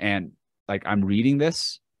 And like I'm reading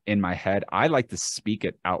this in my head, I like to speak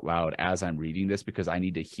it out loud as I'm reading this because I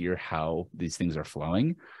need to hear how these things are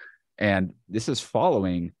flowing. And this is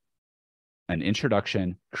following an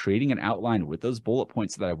introduction, creating an outline with those bullet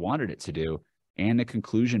points that I wanted it to do, and a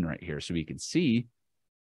conclusion right here. So we can see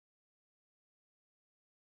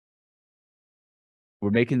we're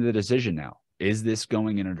making the decision now. Is this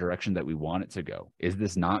going in a direction that we want it to go? Is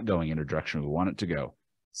this not going in a direction we want it to go?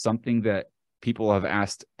 Something that people have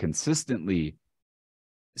asked consistently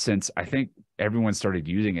since I think everyone started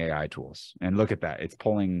using AI tools. And look at that. It's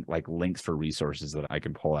pulling like links for resources that I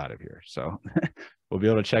can pull out of here. So we'll be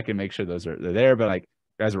able to check and make sure they're there. But like,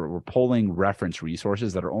 guys, we're pulling reference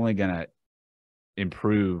resources that are only going to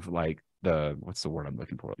improve like what's the word I'm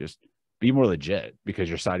looking for? Just be more legit because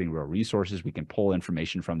you're citing real resources. We can pull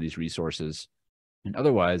information from these resources. And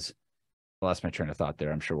otherwise, I lost my train of thought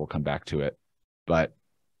there. I'm sure we'll come back to it. But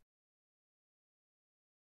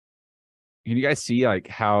can you guys see like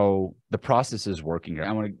how the process is working here?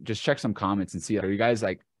 I want to just check some comments and see, are you guys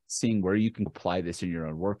like seeing where you can apply this in your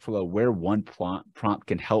own workflow, where one prompt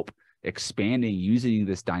can help expanding using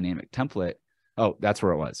this dynamic template? Oh, that's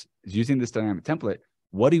where it was. It's using this dynamic template.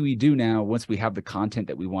 What do we do now once we have the content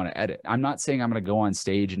that we want to edit? I'm not saying I'm going to go on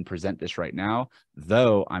stage and present this right now,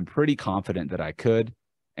 though I'm pretty confident that I could,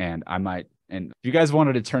 and I might. And if you guys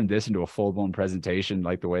wanted to turn this into a full-blown presentation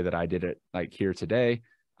like the way that I did it like here today,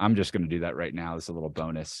 I'm just going to do that right now. This is a little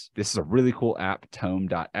bonus. This is a really cool app,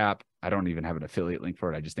 tome.app. I don't even have an affiliate link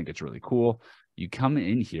for it. I just think it's really cool. You come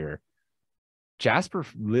in here. Jasper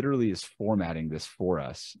literally is formatting this for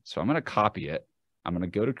us. So I'm going to copy it. I'm going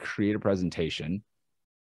to go to create a presentation.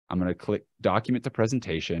 I'm going to click document to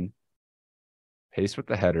presentation, paste with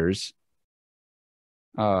the headers.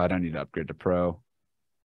 Oh, I don't need to upgrade to pro.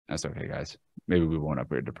 That's okay, guys. Maybe we won't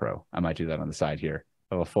upgrade to pro. I might do that on the side here.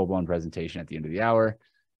 Of a full-blown presentation at the end of the hour.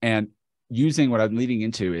 And using what I'm leading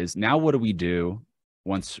into is now what do we do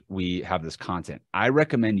once we have this content? I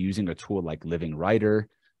recommend using a tool like Living Writer,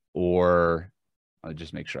 or I'll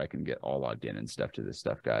just make sure I can get all logged in and stuff to this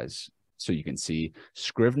stuff, guys. So you can see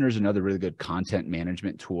Scrivener is another really good content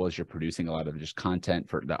management tool as you're producing a lot of just content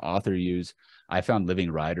for the author use. I found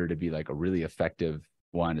Living Writer to be like a really effective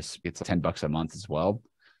one. It's $10 a month as well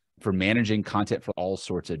for managing content for all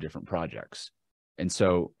sorts of different projects. And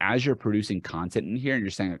so as you're producing content in here and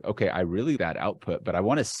you're saying, okay, I really that output, but I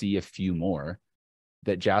want to see a few more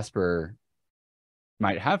that Jasper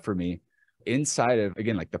might have for me inside of,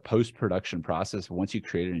 again, like the post-production process. Once you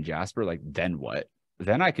create it in Jasper, like then what?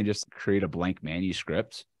 Then I can just create a blank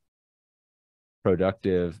manuscript,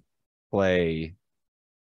 productive play,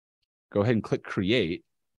 go ahead and click create.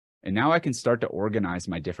 And now I can start to organize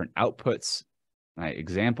my different outputs, my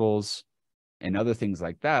examples, and other things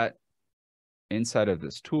like that inside of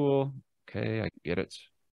this tool. Okay, I get it.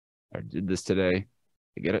 I did this today.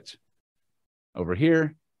 I get it. Over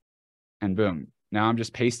here, and boom. Now I'm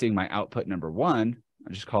just pasting my output number 1.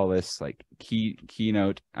 I just call this like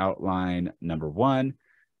keynote outline number 1.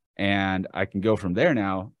 And I can go from there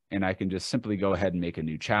now, and I can just simply go ahead and make a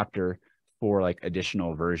new chapter for like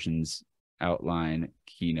additional versions, outline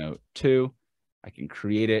keynote 2. I can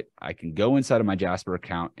create it. I can go inside of my Jasper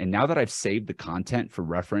account. And now that I've saved the content for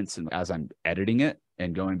reference and as I'm editing it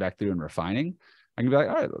and going back through and refining, I can be like,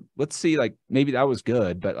 all right, let's see, like maybe that was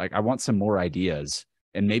good, but like I want some more ideas.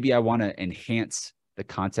 And maybe I want to enhance the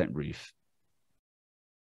content brief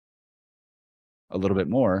a little bit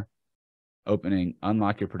more. Opening,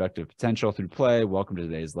 unlock your productive potential through play. Welcome to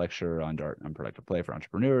today's lecture on productive play for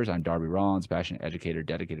entrepreneurs. I'm Darby Rollins, passionate educator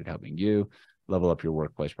dedicated to helping you level up your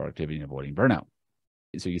workplace productivity and avoiding burnout.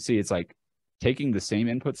 And so you see, it's like taking the same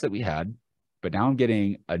inputs that we had, but now I'm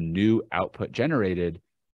getting a new output generated.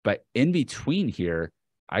 But in between here,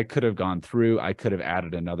 I could have gone through, I could have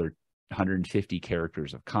added another 150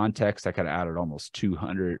 characters of context. I could have added almost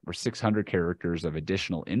 200 or 600 characters of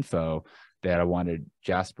additional info that I wanted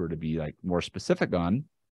Jasper to be like more specific on.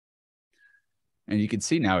 And you can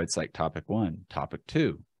see now it's like topic 1, topic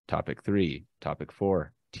 2, topic 3, topic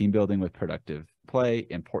 4, team building with productive play,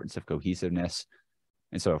 importance of cohesiveness.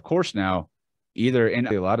 And so of course now either, and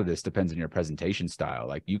a lot of this depends on your presentation style.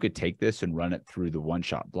 Like you could take this and run it through the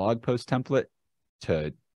one-shot blog post template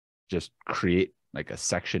to just create like a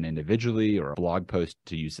section individually, or a blog post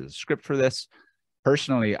to use as a script for this.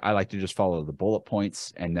 Personally, I like to just follow the bullet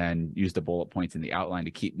points and then use the bullet points in the outline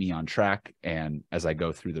to keep me on track and as I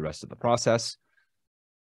go through the rest of the process.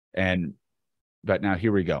 But now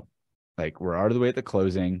here we go. Like we're out of the way at the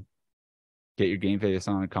closing. Get your game face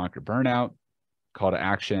on and conquer burnout. Call to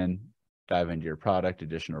action. dive into your product,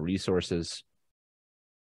 additional resources.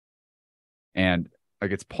 And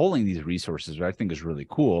like it's pulling these resources, which I think is really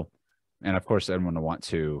cool. And of course, everyone will want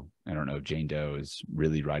to, I don't know if Jane Doe is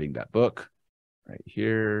really writing that book right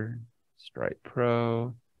here, Stripe Pro.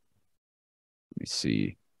 Let me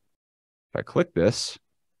see if I click this.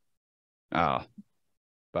 Ah,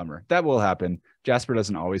 bummer. That will happen. Jasper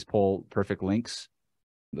doesn't always pull perfect links.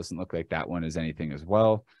 It doesn't look like that one is anything as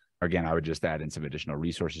well. Again, I would just add in some additional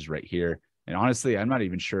resources right here. And honestly, I'm not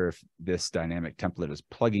even sure if this dynamic template is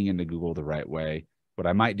plugging into Google the right way. What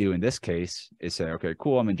I might do in this case is say, okay,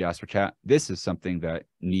 cool, I'm in Jasper chat. This is something that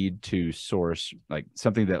need to source, like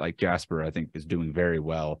something that like Jasper, I think is doing very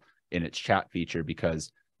well in its chat feature,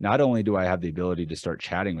 because not only do I have the ability to start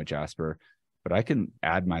chatting with Jasper, but I can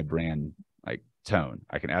add my brand like tone.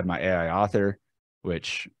 I can add my AI author,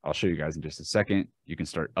 which I'll show you guys in just a second. You can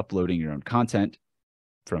start uploading your own content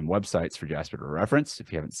from websites for Jasper to reference.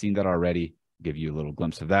 If you haven't seen that already, I'll give you a little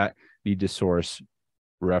glimpse of that. Need to source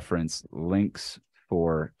reference links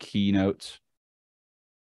for keynote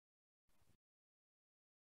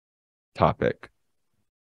topic.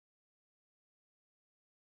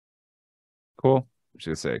 Cool. I'm just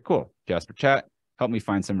gonna say, cool, Jasper chat, help me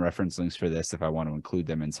find some reference links for this if I want to include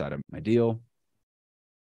them inside of my deal.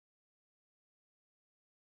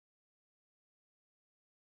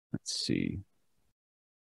 Let's see.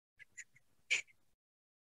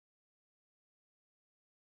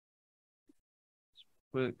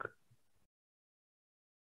 Quick.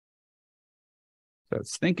 So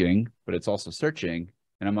it's thinking, but it's also searching.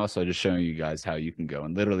 And I'm also just showing you guys how you can go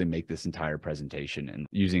and literally make this entire presentation and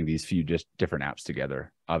using these few just different apps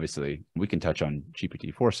together. Obviously, we can touch on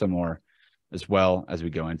GPT-4 some more as well as we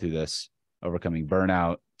go into this. Overcoming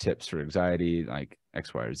burnout, tips for anxiety, like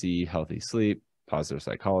X, Y, or Z, healthy sleep, positive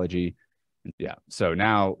psychology. Yeah. So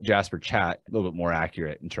now Jasper chat, a little bit more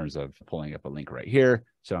accurate in terms of pulling up a link right here.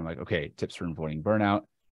 So I'm like, okay, tips for avoiding burnout.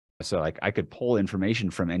 So like I could pull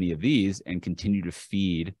information from any of these and continue to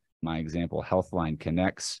feed my example Healthline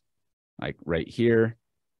Connects, like right here.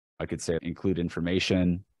 I could say include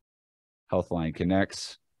information, Healthline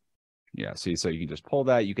Connects. Yeah, see, so you can just pull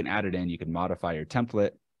that, you can add it in, you can modify your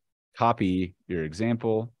template, copy your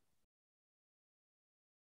example.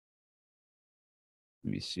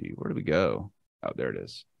 Let me see, where do we go? Oh, there it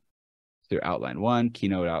is. So outline 1,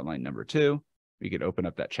 keynote outline number 2. We could open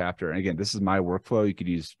up that chapter. And again, this is my workflow. You could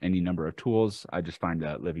use any number of tools. I just find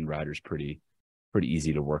that Living Writer's pretty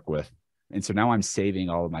easy to work with. And so now I'm saving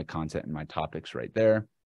all of my content and my topics right there.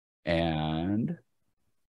 And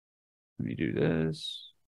let me do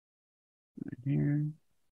this right here.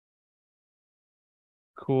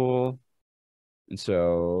 Cool. And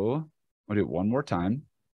so I'll do it one more time.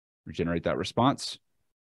 Regenerate that response.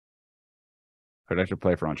 Productive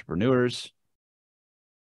play for entrepreneurs.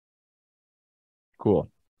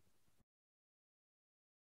 Cool.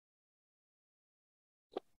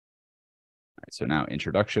 So now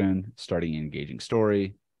introduction, starting an engaging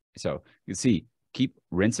story. So you can see, keep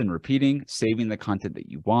rinse and repeating, saving the content that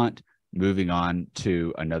you want, moving on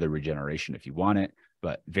to another regeneration if you want it,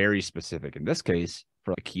 but very specific in this case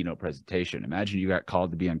for a keynote presentation. Imagine you got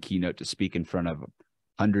called to be on keynote to speak in front of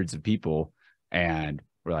hundreds of people, and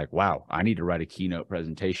we're like, wow, I need to write a keynote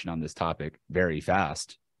presentation on this topic very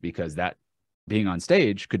fast, because that being on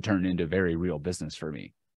stage could turn into very real business for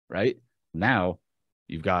me, right? Now,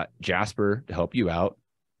 you've got Jasper to help you out.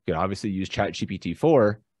 You could obviously use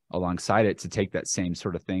ChatGPT-4 alongside it to take that same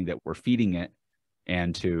sort of thing that we're feeding it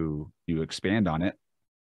and to expand on it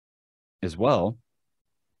as well.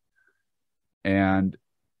 And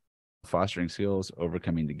fostering skills,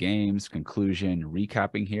 overcoming the games, conclusion,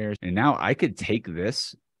 recapping here. And now I could take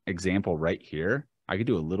this example right here. I could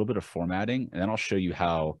do a little bit of formatting, and then I'll show you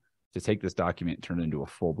how to take this document and turn it into a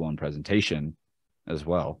full-blown presentation as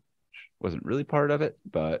well. Wasn't really part of it,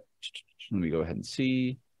 but let me go ahead and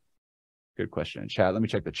see. Good question in chat. Let me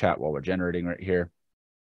check the chat while we're generating right here.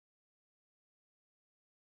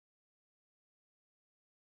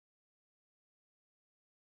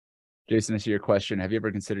 Jason, I see your question. Have you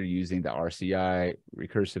ever considered using the RCI,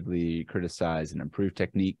 recursively criticize and improve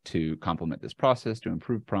technique, to complement this process to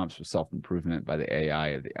improve prompts with self-improvement by the AI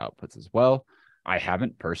of the outputs as well? I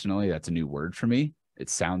haven't personally. That's a new word for me. It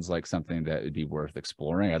sounds like something that would be worth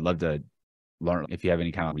exploring. I'd love to learn if you have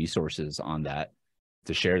any kind of resources on that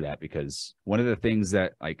to share that, because one of the things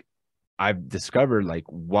that like I've discovered like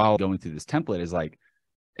while going through this template is like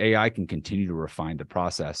AI can continue to refine the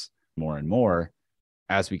process more and more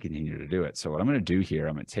as we continue to do it. So what I'm going to do here,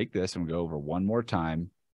 I'm going to take this and go over one more time,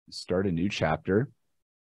 start a new chapter,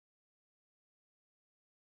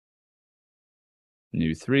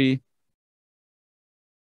 new 3.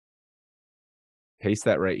 paste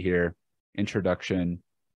that right here. Introduction,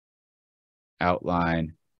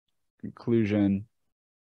 outline, conclusion,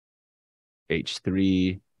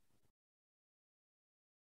 H3,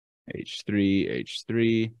 H3,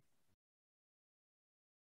 H3.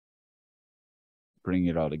 Bring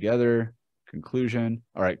it all together, conclusion.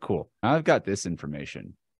 All right, cool. Now I've got this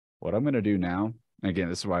information. What I'm going to do now, again,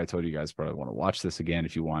 this is why I told you guys probably want to watch this again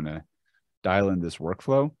if you want to dial in this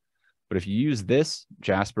workflow. But if you use this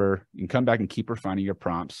Jasper, you can come back and keep refining your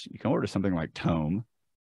prompts. You can order something like Tome.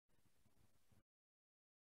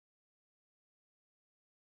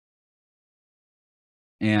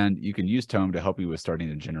 And you can use Tome to help you with starting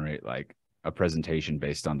to generate like a presentation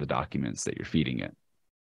based on the documents that you're feeding it.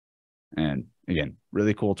 And again,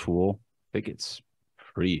 really cool tool. I think it's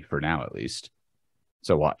free for now, at least.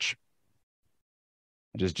 So watch.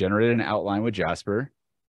 I just generated an outline with Jasper.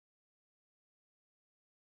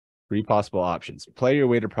 3 possible options. Play your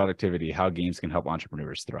way to productivity, how games can help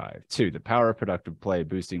entrepreneurs thrive. 2, the power of productive play,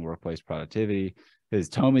 boosting workplace productivity. His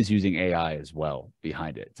Tome is using AI as well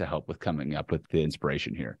behind it to help with coming up with the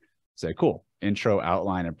inspiration here. So cool. Intro,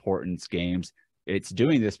 outline, importance, games. It's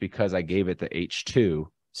doing this because I gave it the H2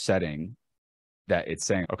 setting that it's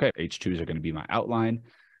saying, okay, H2s are going to be my outline.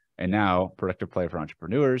 And now productive play for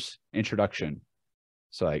entrepreneurs, introduction.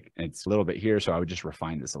 So like it's a little bit here. So I would just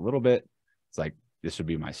refine this a little bit. It's like, this would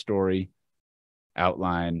be my story,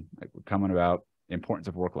 outline, like we're coming about, importance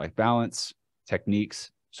of work-life balance,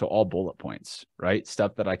 techniques. So all bullet points, right?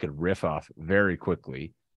 Stuff that I could riff off very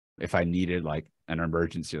quickly. If I needed like an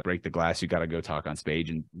emergency, break the glass, you got to go talk on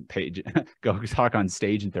stage and go talk on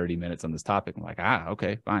stage in 30 minutes on this topic. I'm like,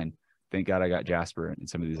 okay, fine. Thank God I got Jasper and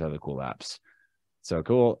some of these other cool apps. So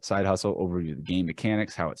cool. Side hustle, overview of the game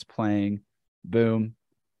mechanics, how it's playing. Boom.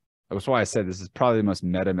 That's why I said this is probably the most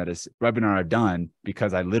meta webinar I've done,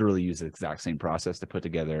 because I literally use the exact same process to put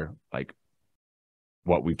together like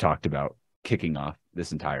what we've talked about kicking off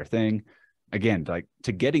this entire thing. Again, like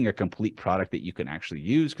to getting a complete product that you can actually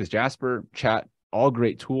use, because Jasper, Chat, all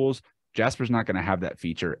great tools. Jasper's not going to have that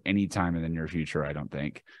feature anytime in the near future, I don't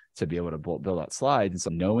think, to be able to build out slides. And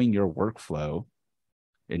so knowing your workflow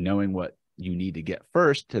and knowing what you need to get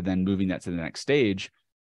first to then moving that to the next stage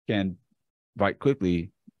can quite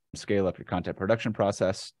quickly scale up your content production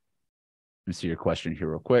process. Let me see your question here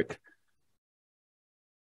real quick.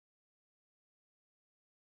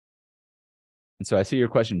 And so I see your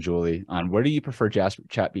question, Julie, on where do you prefer Jasper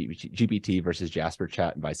Chat GPT versus Jasper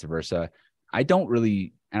Chat and vice versa? I don't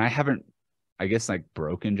really, and I haven't, I guess, like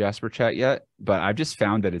broken Jasper Chat yet, but I've just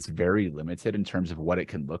found that it's very limited in terms of what it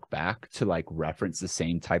can look back to like reference the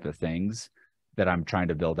same type of things that I'm trying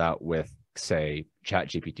to build out with, say,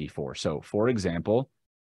 ChatGPT 4. So for example,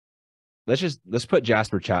 let's put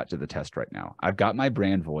Jasper Chat to the test right now. I've got my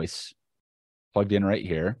brand voice plugged in right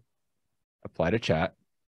here, apply to chat.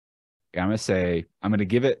 I'm going to say, I'm going to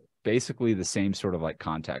give it basically the same sort of like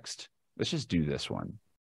context. Let's just do this one.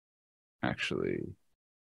 Actually,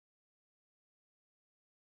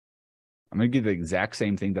 I'm going to give the exact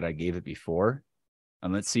same thing that I gave it before.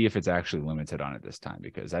 And let's see if it's actually limited on it this time,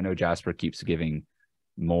 because I know Jasper keeps giving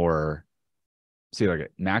more. See,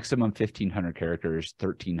 like maximum 1,500 characters,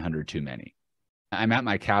 1,300 too many. I'm at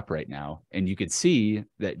my cap right now, and you could see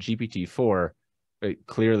that GPT-4 it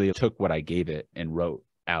clearly took what I gave it and wrote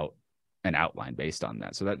out an outline based on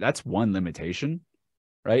that. So that's one limitation,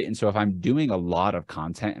 right? And so if I'm doing a lot of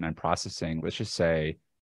content and I'm processing, let's just say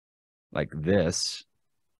like this,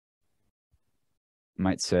 I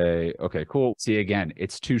might say, okay, cool. See, again,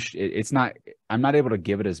 it's not, I'm not able to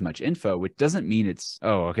give it as much info, which doesn't mean it's,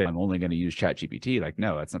 oh, okay, I'm only going to use ChatGPT. Like,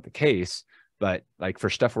 no, that's not the case. But like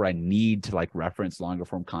for stuff where I need to like reference longer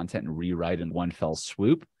form content and rewrite in one fell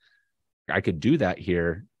swoop, I could do that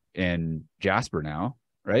here in Jasper now,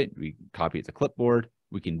 right? We copy it to clipboard.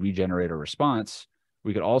 We can regenerate a response.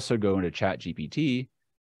 We could also go into ChatGPT,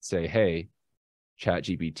 say, hey,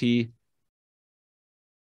 ChatGPT,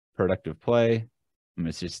 productive play.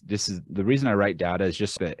 It's just, this is the reason I write data is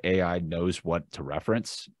just that AI knows what to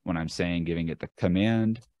reference when I'm saying, giving it the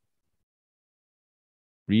command,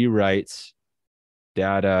 rewrites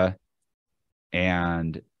data,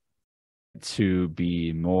 and to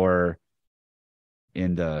be more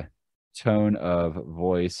in the tone of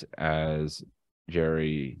voice as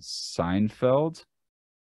Jerry Seinfeld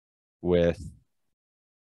with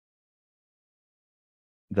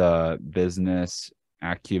the business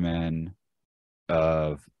acumen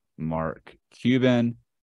of Mark Cuban.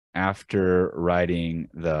 After writing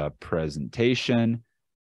the presentation,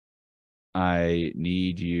 I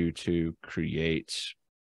need you to create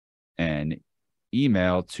an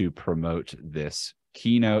email to promote this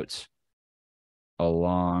keynote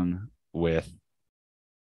along with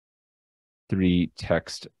 3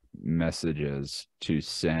 text messages to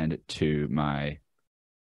send to my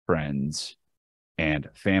friends and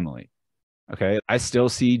family. Okay. I still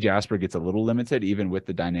see Jasper gets a little limited even with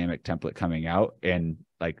the dynamic template coming out and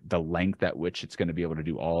like the length at which it's going to be able to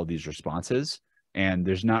do all of these responses. And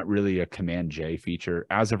there's not really a Command J feature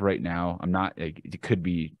as of right now. I'm not, like, it could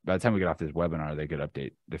be by the time we get off this webinar, they could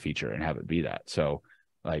update the feature and have it be that. So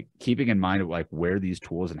like keeping in mind of like where these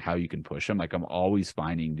tools and how you can push them, like I'm always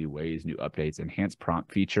finding new ways, new updates, enhanced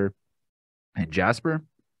prompt feature. And Jasper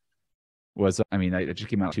was, I mean, it just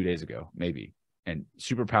came out 2 days ago, maybe, and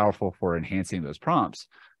super powerful for enhancing those prompts.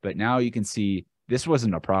 But now you can see this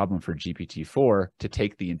wasn't a problem for GPT-4 to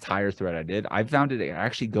take the entire thread I did. I found it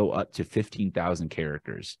actually go up to 15,000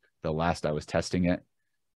 characters the last I was testing it.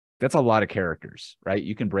 That's a lot of characters, right?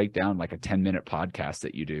 You can break down like a 10-minute podcast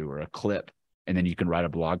that you do or a clip, and then you can write a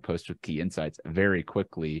blog post with key insights very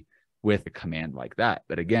quickly with a command like that.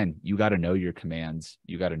 But again, you got to know your commands.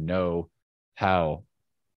 You got to know how.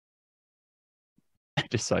 I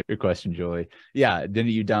just saw your question, Julie. Yeah,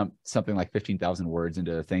 didn't you dump something like 15,000 words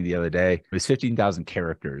into the thing the other day? It was 15,000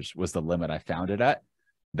 characters was the limit I found it at.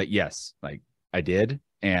 But yes, like I did,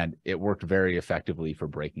 and it worked very effectively for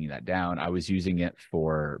breaking that down. I was using it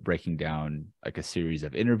for breaking down like a series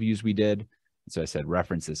of interviews we did. So I said,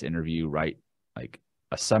 reference this interview, write like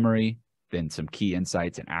a summary, then some key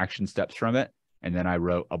insights and action steps from it. And then I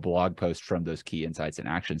wrote a blog post from those key insights and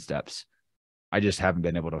action steps. I just haven't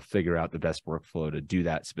been able to figure out the best workflow to do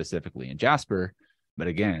that specifically in Jasper. But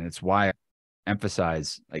again, it's why I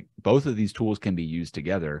emphasize like both of these tools can be used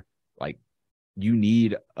together. Like you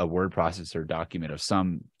need a word processor document of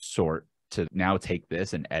some sort to now take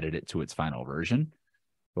this and edit it to its final version.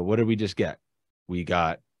 But what did we just get? We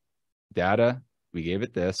got data. We gave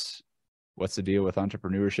it this. What's the deal with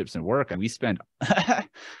entrepreneurships and work? And we spend,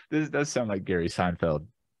 this does sound like Gary Seinfeld.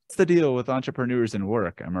 What's the deal with entrepreneurs and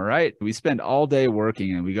work? Am I right? We spend all day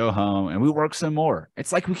working and we go home and we work some more.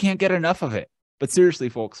 It's like we can't get enough of it. But seriously,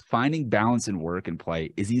 folks, finding balance in work and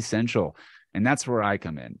play is essential. And that's where I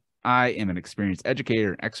come in. I am an experienced educator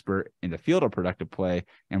and expert in the field of productive play,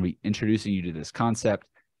 and we introducing you to this concept,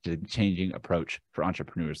 to the changing approach for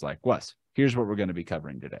entrepreneurs like us. Here's what we're going to be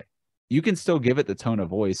covering today. You can still give it the tone of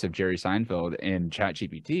voice of Jerry Seinfeld in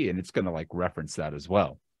ChatGPT, and it's going to like reference that as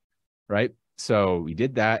well, right? So we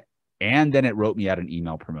did that, and then it wrote me out an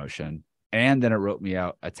email promotion, and then it wrote me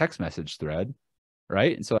out a text message thread,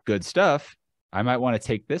 right? And so good stuff. I might want to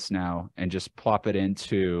take this now and just plop it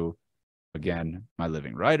into, again, my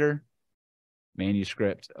living writer,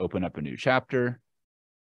 manuscript, open up a new chapter,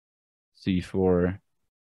 C4,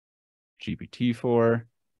 GPT-4,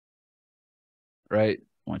 right?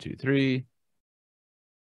 1, 2, 3.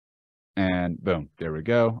 And boom, there we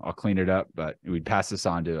go. I'll clean it up, but we'd pass this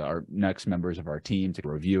on to our next members of our team to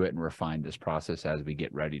review it and refine this process as we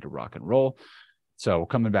get ready to rock and roll. So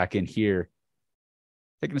coming back in here,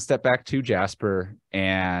 taking a step back to Jasper,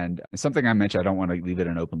 and something I mentioned, I don't want to leave it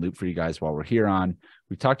an open loop for you guys while we're here on.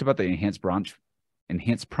 We've talked about the enhanced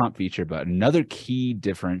prompt feature, but another key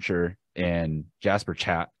differentiator in Jasper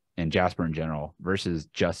Chat and Jasper in general versus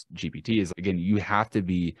just GPT is, again, you have to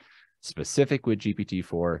be specific with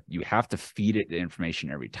GPT-4. You have to feed it the information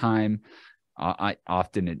every time. I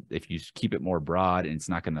often, if you keep it more broad and it's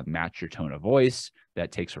not going to match your tone of voice,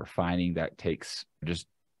 that takes refining, that takes just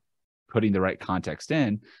putting the right context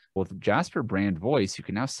in. Well, with Jasper brand voice, you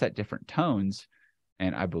can now set different tones.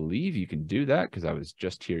 And I believe you can do that because I was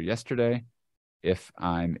just here yesterday. If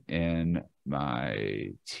I'm in my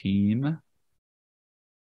team,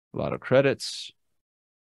 a lot of credits.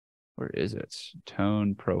 Where is it?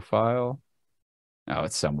 Tone profile. Oh,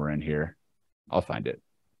 it's somewhere in here. I'll find it.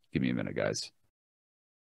 Give me a minute, guys.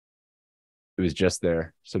 It was just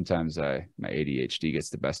there. Sometimes my ADHD gets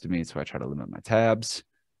the best of me, so I try to limit my tabs as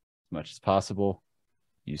much as possible.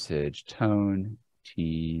 Usage, tone,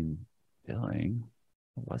 team, billing.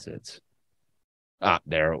 What was it? Ah,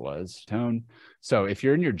 there it was. Tone. So if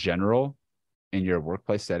you're in your general, in your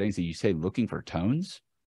workplace settings, and you say looking for tones,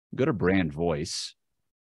 go to brand voice.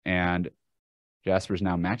 And Jasper's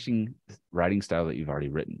now matching the writing style that you've already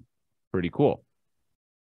written. Pretty cool.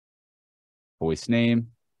 Voice name.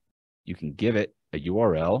 You can give it a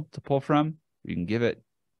URL to pull from. You can give it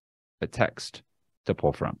a text to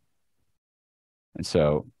pull from. And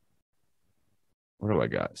so what do I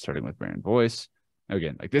got? Starting with brand voice.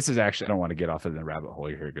 Again, like this is actually, I don't want to get off of the rabbit hole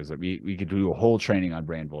here because we could do a whole training on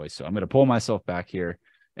brand voice. So I'm going to pull myself back here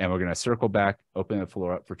and we're going to circle back, open the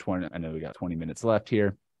floor up for 20. I know we got 20 minutes left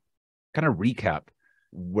here. Kind of recap,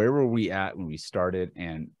 where were we at when we started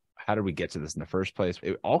and how did we get to this in the first place?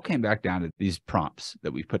 It all came back down to these prompts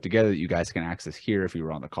that we've put together that you guys can access here if you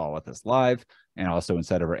were on the call with us live, and also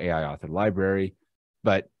inside of our AI author library.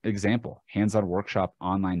 But example, hands-on workshop,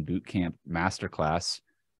 online bootcamp, masterclass.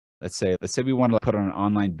 Let's say we want to put on an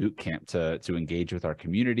online bootcamp to engage with our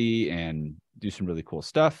community and do some really cool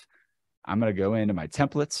stuff. I'm going to go into my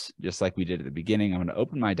templates, just like we did at the beginning. I'm going to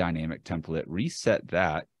open my dynamic template, reset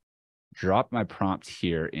that, drop my prompt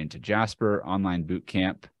here into Jasper, online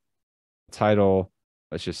bootcamp, title,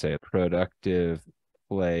 let's just say a productive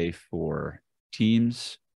play for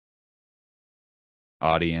teams.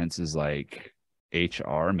 Audience is like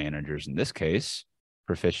HR managers in this case,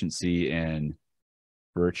 proficiency in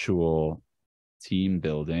virtual team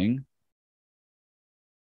building.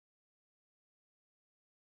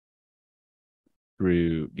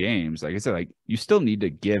 Through games. Like I said, like you still need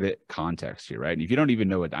to give it context here, right? And if you don't even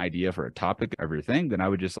know an idea for a topic of your thing, then I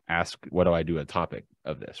would just ask, what do I do a topic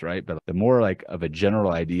of this, right? But the more like of a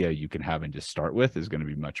general idea you can have and just start with is going to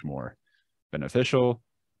be much more beneficial.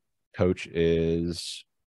 Coach is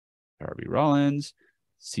Darby Rollins,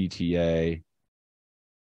 CTA,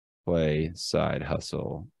 play side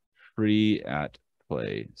hustle free at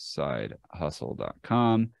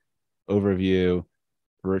playsidehustle.com. Overview,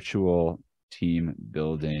 virtual team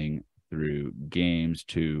building through games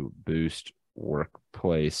to boost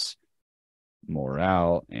workplace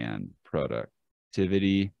morale and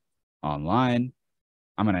productivity online.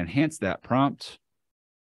 I'm going to enhance that prompt.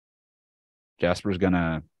 Jasper's going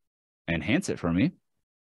to enhance it for me.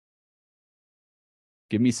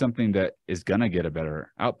 Give me something that is going to get a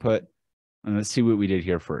better output. And let's see what we did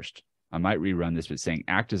here first. I might rerun this, but saying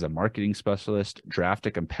act as a marketing specialist, draft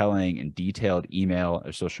a compelling and detailed email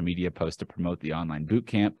or social media post to promote the online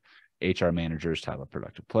bootcamp. HR managers, title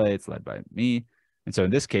productive play. It's led by me. And so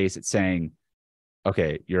in this case, it's saying,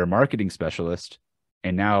 okay, you're a marketing specialist,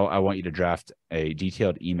 and now I want you to draft a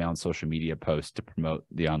detailed email and social media post to promote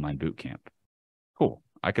the online bootcamp. Cool.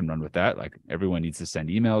 I can run with that. Like everyone needs to send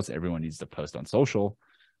emails. Everyone needs to post on social.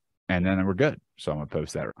 And then we're good. So I'm going to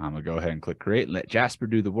post that. I'm going to go ahead and click create and let Jasper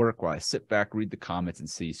do the work while I sit back, read the comments and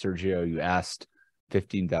see. Sergio, you asked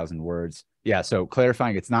 15,000 words. Yeah. So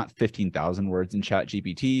clarifying, it's not 15,000 words in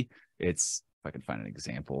ChatGPT. It's, if I can find an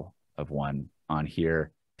example of one on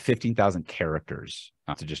here, 15,000 characters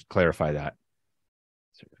to just clarify that.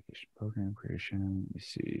 Certification program creation. Let me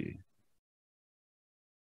see.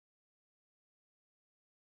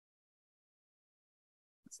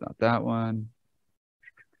 It's not that one.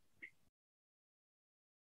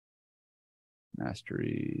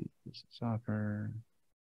 Mastery, soccer.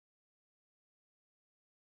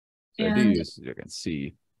 So I do use, you can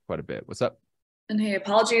see quite a bit. What's up? And hey,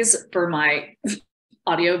 apologies for my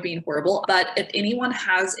audio being horrible, but if anyone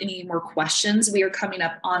has any more questions, we are coming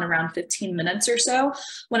up on around 15 minutes or so.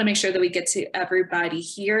 Want to make sure that we get to everybody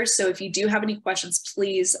here. So if you do have any questions,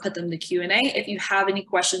 please put them in the Q&A. If you have any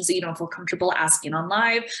questions that you don't feel comfortable asking on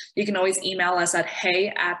live, you can always email us at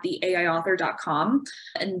hey@theaiauthor.com,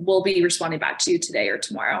 and we'll be responding back to you today or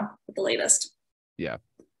tomorrow at the latest. Yeah.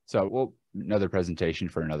 So we'll another presentation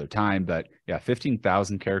for another time, but yeah,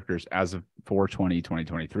 15,000 characters as of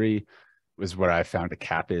 4/20/2023 was what I found the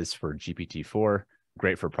cap is for GPT-4.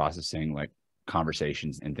 Great for processing like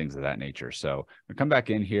conversations and things of that nature. So we come back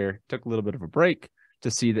in here, took a little bit of a break to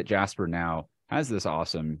see that Jasper now has this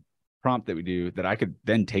awesome prompt that we do that I could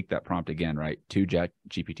then take that prompt again, right, to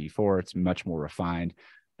GPT-4. It's much more refined,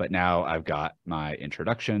 but now I've got my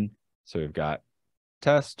introduction. So we've got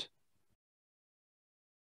test,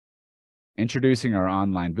 introducing our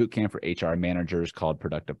online bootcamp for HR managers called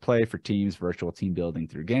Productive Play for Teams, virtual team building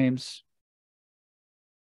through games.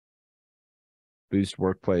 Boost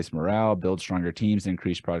workplace morale, build stronger teams,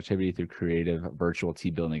 increase productivity through creative virtual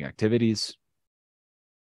team building activities.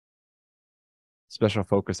 Special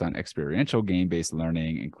focus on experiential game-based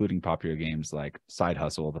learning, including popular games like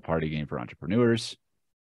SideHustle, the party game for entrepreneurs.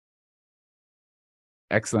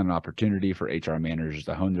 Excellent opportunity for HR managers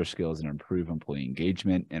to hone their skills and improve employee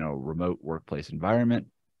engagement in a remote workplace environment.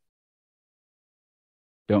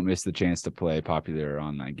 Don't miss the chance to play popular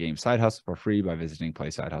online game SideHustle for free by visiting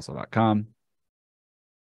playsidehustle.com.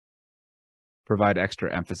 Provide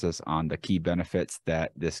extra emphasis on the key benefits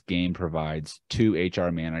that this game provides to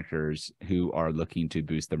HR managers who are looking to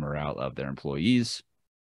boost the morale of their employees.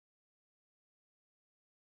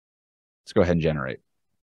 Let's go ahead and generate.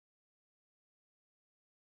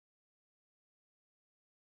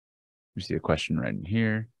 You see a question right in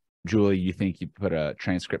here. Julie, you think you put a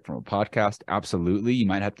transcript from a podcast? Absolutely. You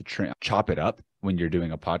might have to chop it up when you're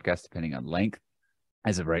doing a podcast, depending on length.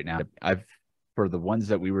 As of right now, for the ones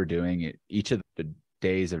that we were doing, each of the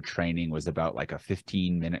days of training was about like a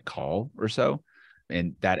 15-minute call or so.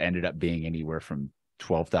 And that ended up being anywhere from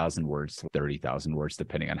 12,000 words to 30,000 words,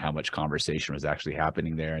 depending on how much conversation was actually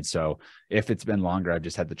happening there. And so if it's been longer, I've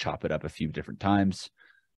just had to chop it up a few different times.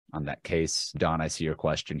 On that case, Don, I see your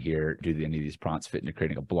question here. Do any of these prompts fit into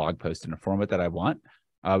creating a blog post in a format that I want?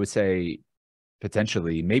 I would say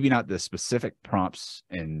potentially, maybe not the specific prompts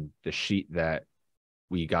in the sheet that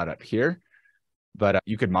we got up here, but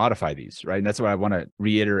you could modify these, right? And that's what I want to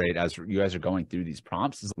reiterate as you guys are going through these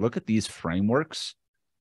prompts is look at these frameworks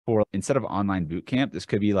for, instead of online bootcamp, this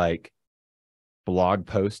could be like blog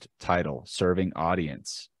post title, serving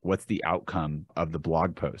audience. What's the outcome of the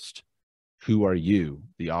blog post? Who are you,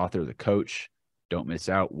 the author, the coach? Don't miss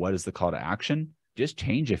out. What is the call to action? Just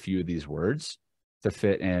change a few of these words to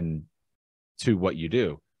fit in to what you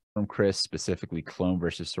do. From Chris, specifically Chrome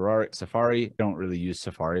versus Safari. I don't really use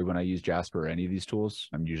Safari when I use Jasper or any of these tools.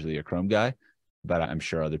 I'm usually a Chrome guy, but I'm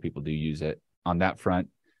sure other people do use it. On that front,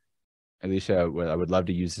 Alicia, I would love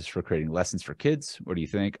to use this for creating lessons for kids. What do you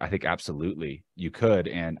think? I think absolutely you could.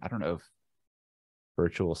 And I don't know if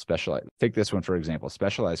virtual specialized, take this one, for example,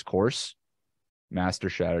 specialized course, master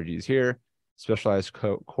strategies here, specialized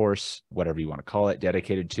course, whatever you want to call it,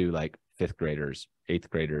 dedicated to like 5th graders, 8th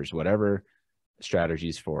graders, whatever,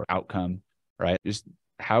 strategies for outcome, right? Just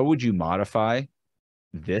how would you modify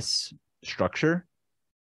this structure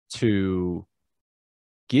to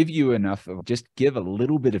give you enough of, just give a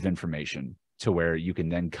little bit of information to where you can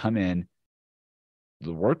then come in,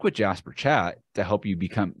 work with Jasper Chat to help you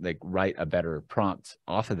become like write a better prompt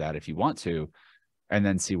off of that if you want to, and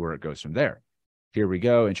then see where it goes from there. Here we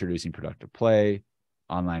go, introducing productive play,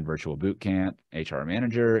 online virtual bootcamp, HR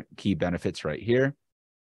manager, key benefits right here.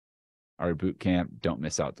 Our bootcamp, don't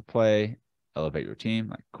miss out to play, elevate your team.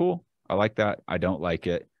 Like, cool, I like that. I don't like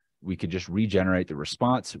it. We could just regenerate the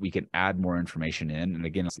response. We can add more information in. And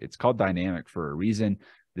again, it's called dynamic for a reason.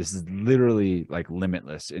 This is literally like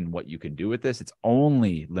limitless in what you can do with this. It's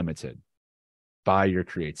only limited by your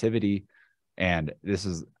creativity. And this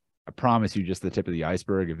is, I promise you, just the tip of the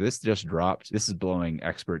iceberg. If this just dropped, this is blowing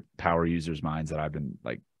expert power users' minds that I've been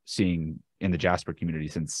like seeing in the Jasper community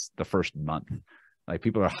since the first month. Like,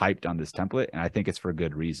 people are hyped on this template, and I think it's for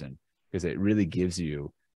good reason, because it really gives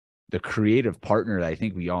you the creative partner that I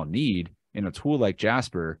think we all need in a tool like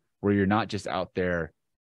Jasper, where you're not just out there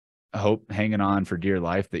hanging on for dear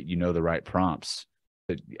life that you know the right prompts,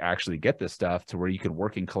 that you actually get this stuff to where you can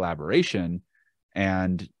work in collaboration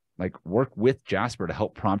and like work with Jasper to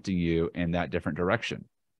help prompting you in that different direction,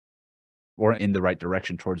 or in the right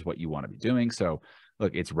direction towards what you want to be doing. So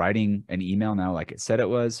look, it's writing an email now, like it said it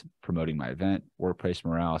was, promoting my event, workplace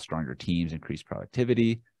morale, stronger teams, increased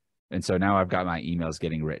productivity. And so now I've got my emails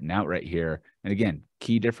getting written out right here. And again,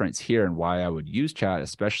 key difference here and why I would use chat,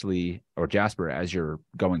 especially, or Jasper, as you're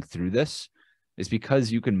going through this, is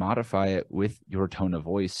because you can modify it with your tone of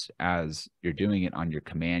voice as you're doing it on your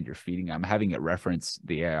command, you're feeding. I'm having it reference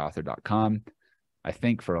the AIauthor.com, I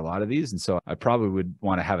think, for a lot of these. And so I probably would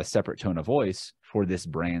want to have a separate tone of voice for this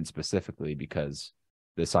brand specifically, because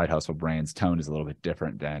the SideHustle brand's tone is a little bit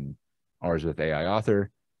different than ours with AI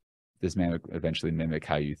Author. This may eventually mimic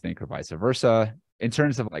how you think, or vice versa. In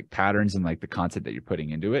terms of like patterns and like the content that you're putting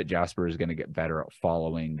into it, Jasper is going to get better at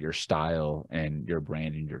following your style and your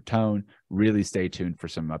brand and your tone. Really stay tuned for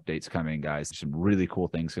some updates coming, guys. There's some really cool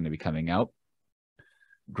things going to be coming out.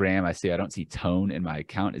 Graham, I don't see tone in my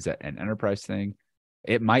account. Is that an enterprise thing?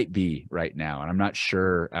 It might be right now. And I'm not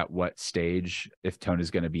sure at what stage, if tone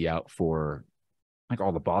is going to be out for like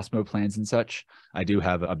all the boss mode plans and such. I do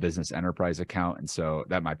have a business enterprise account, and so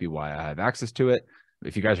that might be why I have access to it.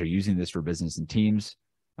 If you guys are using this for business and teams,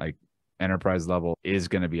 like enterprise level is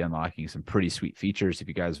going to be unlocking some pretty sweet features. If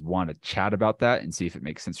you guys want to chat about that and see if it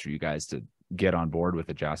makes sense for you guys to get on board with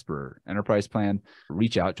the Jasper enterprise plan,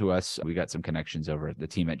 reach out to us. We got some connections over at the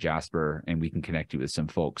team at Jasper, and we can connect you with some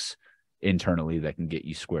folks internally that can get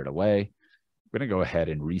you squared away. I'm going to go ahead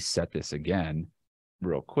and reset this again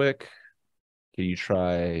real quick. Can you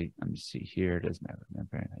try, let me see here, doesn't have a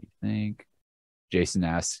membrane, how you think. Jason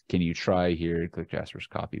asks, can you try here, click Jasper's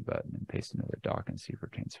copy button and paste another doc and see if it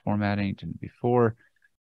retains formatting. Didn't before.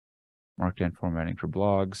 Markdown formatting for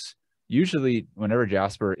blogs. Usually whenever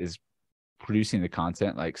Jasper is producing the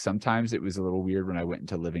content, like sometimes it was a little weird when I went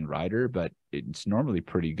into Living Writer, but it's normally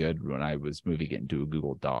pretty good when I was moving it into a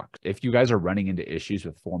Google Doc. If you guys are running into issues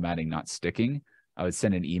with formatting not sticking, I would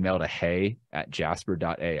send an email to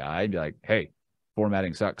hey@jasper.ai and be like, hey,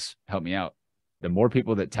 formatting sucks, help me out. The more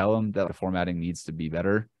people that tell them that the formatting needs to be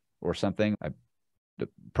better or something, I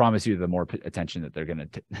promise you the more attention that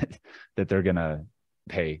they're gonna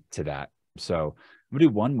pay to that. So I'm gonna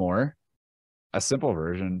do one more. a simple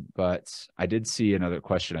version, but I did see another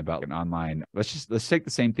question about an online. Let's take the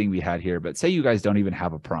same thing we had here, but say you guys don't even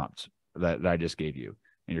have a prompt that I just gave you,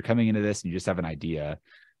 and you're coming into this and you just have an idea,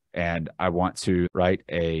 and I want to write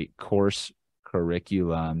a course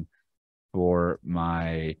curriculum for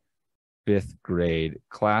my 5th grade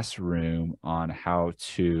classroom on how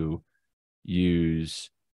to use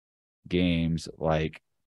games like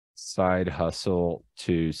SideHustle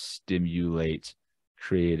to stimulate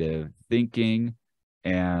creative thinking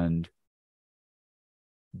and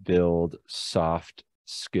build soft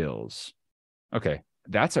skills. Okay,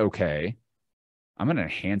 that's okay. I'm going to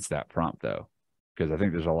enhance that prompt though, because I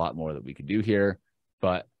think there's a lot more that we could do here,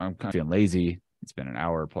 but I'm kind of feeling lazy. It's been an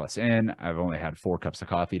hour plus in. I've only had 4 cups of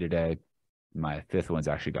coffee today. My 5th one's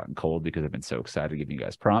actually gotten cold because I've been so excited giving you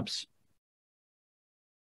guys prompts.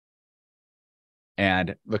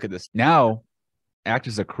 And look at this. Now, act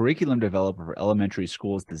as a curriculum developer for elementary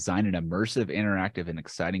schools, design an immersive, interactive, and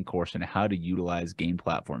exciting course on how to utilize game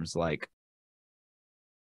platforms like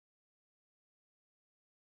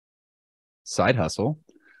SideHustle,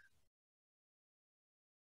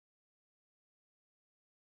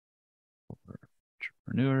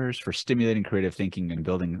 entrepreneurs, for stimulating creative thinking and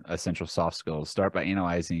building essential soft skills. Start by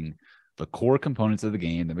analyzing the core components of the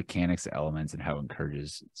game, the mechanics, the elements, and how it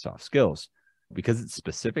encourages soft skills. Because it's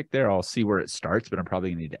specific there, I'll see where it starts, but I'm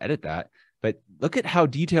probably going to need to edit that. But look at how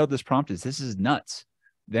detailed this prompt is. This is nuts.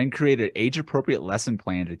 Then create an age-appropriate lesson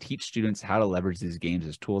plan to teach students how to leverage these games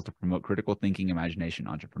as tools to promote critical thinking, imagination,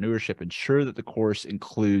 entrepreneurship. Ensure that the course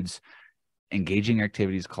includes engaging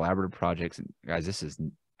activities, collaborative projects. And guys, this is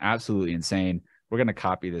absolutely insane. We're going to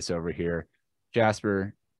copy this over here.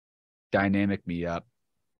 Jasper, dynamic me up.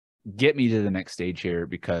 Get me to the next stage here,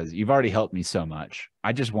 because you've already helped me so much.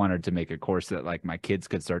 I just wanted to make a course that like my kids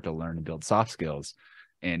could start to learn and build soft skills.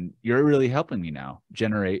 And you're really helping me now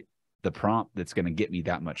generate the prompt that's going to get me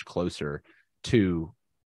that much closer to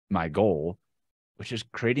my goal, which is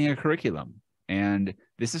creating a curriculum. And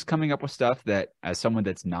this is coming up with stuff that, as someone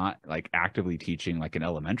that's not like actively teaching like an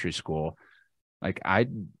elementary school, like I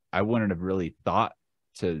wouldn't have really thought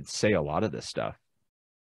to say a lot of this stuff.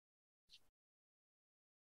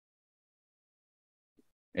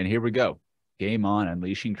 And here we go. Game on,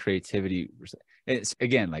 unleashing creativity. It's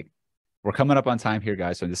again, like, we're coming up on time here,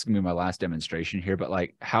 guys. So this is gonna be my last demonstration here. But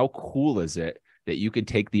like, how cool is it that you could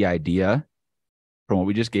take the idea from what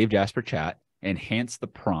we just gave Jasper chat, enhance the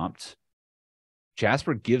prompt.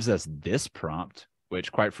 Jasper gives us this prompt,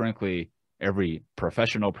 which quite frankly, every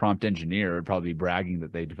professional prompt engineer would probably be bragging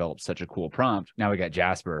that they developed such a cool prompt. Now we got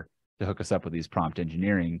Jasper to hook us up with these prompt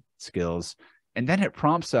engineering skills. And then it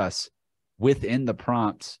prompts us within the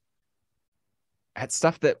prompt at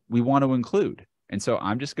stuff that we want to include. And so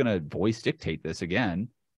I'm just going to voice dictate this again.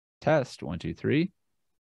 Test 1, 2, 3.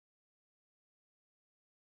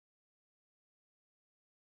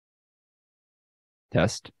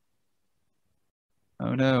 Test.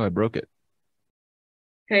 Oh no, I broke it.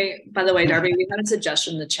 Okay, by the way, Darby, we had a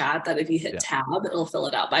suggestion in the chat that if you hit tab, it'll fill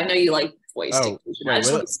it out. But I know you like voice dictation. I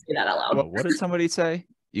just want to say that out loud. What did somebody say?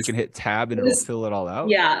 You can hit tab and it'll fill it all out?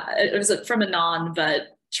 Yeah, it was from Anon,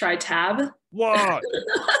 but try tab. Whoa.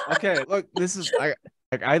 Okay, look, this is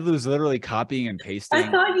I lose literally copying and pasting. I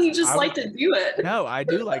thought you just like to do it. No, I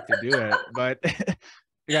do like to do it, but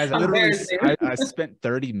guys, I spent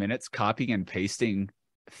 30 minutes copying and pasting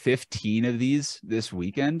 15 of these this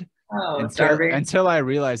weekend. Oh, until I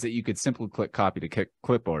realized that you could simply click copy to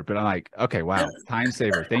clipboard. But I'm like, okay, wow, time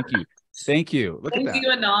saver. Thank you. Thank you. Look at that. Thank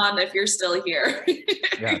you, Anon, if you're still here.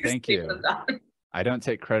 Yeah, thank you. I don't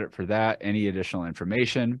take credit for that. Any additional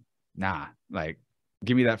information? Nah, like,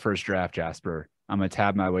 give me that first draft, Jasper. I'm going to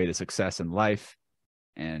tab my way to success in life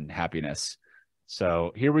and happiness.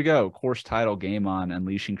 So here we go. Course title, Game On,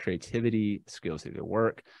 Unleashing Creativity, Skills to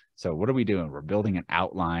Work. So what are we doing? We're building an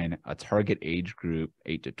outline, a target age group,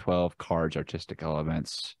 8 to 12, cards, artistic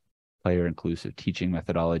elements, player inclusive teaching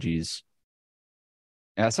methodologies.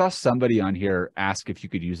 And I saw somebody on here ask if you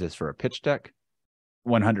could use this for a pitch deck.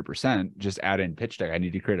 100%, just add in pitch deck. I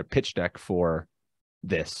need to create a pitch deck for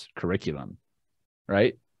this curriculum,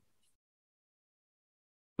 right?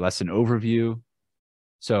 Lesson overview.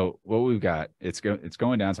 So what we've got, it's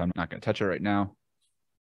going down, so I'm not going to touch it right now.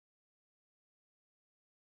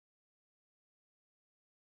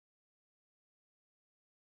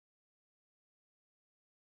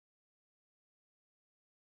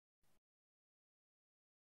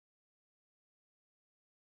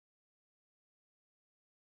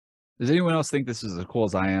 Does anyone else think this is as cool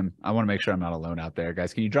as I am? I want to make sure I'm not alone out there.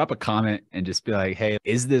 Guys, can you drop a comment and just be like, hey,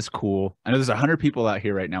 is this cool? I know there's 100 people out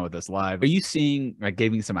here right now with us live. Are you seeing, like,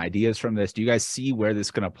 giving some ideas from this? Do you guys see where this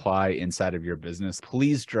can apply inside of your business?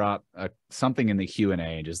 Please drop something in the Q&A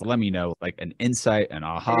and just let me know, like an insight, an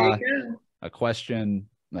aha, a question.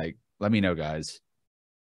 Like, let me know, guys.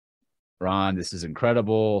 Ron, this is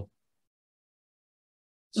incredible.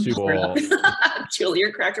 Super. Julie,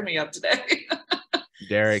 you're cracking me up today.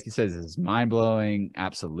 Derek, he says this is mind-blowing.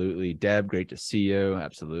 Absolutely. Deb, great to see you.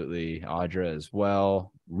 Absolutely. Audra as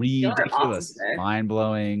well. Ridiculous. Awesome,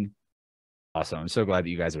 mind-blowing. Awesome. I'm so glad that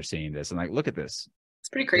you guys are seeing this. And like, look at this. It's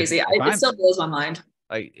pretty crazy. It still blows my mind.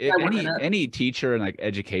 Like any teacher and like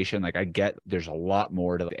education, like I get there's a lot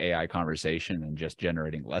more to the AI conversation than just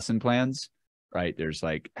generating lesson plans, right? There's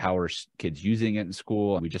like, how are kids using it in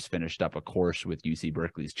school? We just finished up a course with UC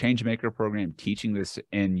Berkeley's Changemaker program, teaching this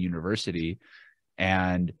in university.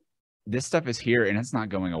 And this stuff is here and it's not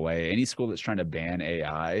going away. Any school that's trying to ban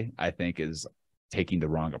AI, I think, is taking the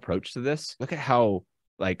wrong approach to this. Look at how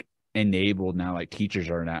like enabled now, like teachers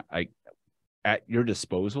are now like at your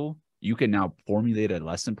disposal. You can now formulate a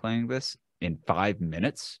lesson plan this in 5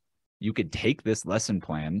 minutes. You could take this lesson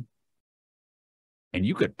plan and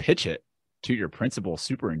you could pitch it to your principal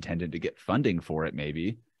superintendent to get funding for it.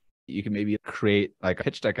 Maybe you can maybe create like a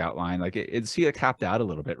pitch deck outline, like it's see it tapped out a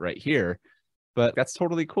little bit right here. But that's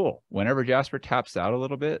totally cool. Whenever Jasper taps out a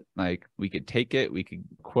little bit, like we could take it, we could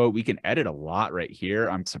quote, we can edit a lot right here.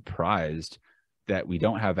 I'm surprised that we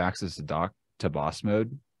don't have access to boss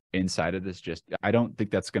mode inside of this. I don't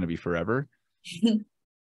think that's going to be forever.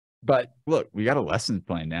 But look, we got a lesson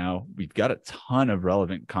plan now. We've got a ton of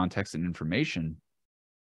relevant context and information.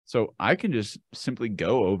 So I can just simply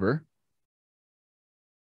go over.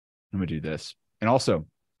 I'm going to do this. And also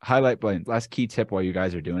highlight button. Last key tip while you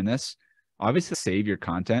guys are doing this. Obviously, save your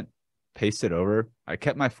content, paste it over. I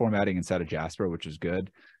kept my formatting inside of Jasper, which is good.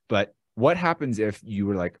 But what happens if you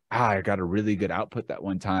were like, I got a really good output that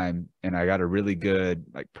one time and I got a really good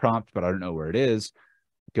like prompt, but I don't know where it is.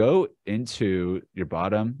 Go into your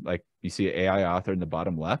bottom, like you see AI author in the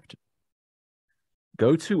bottom left.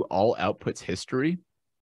 Go to all outputs history.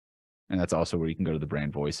 And that's also where you can go to the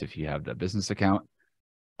brand voice if you have the business account.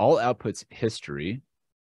 All outputs history.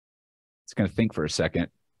 It's going to think for a second.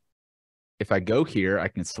 If I go here, I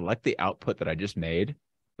can select the output that I just made.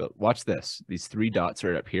 But watch this. These 3 dots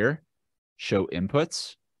right up here. Show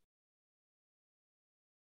inputs.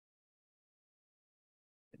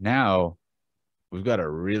 Now, we've got a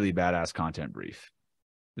really badass content brief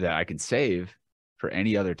that I can save for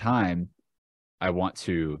any other time I want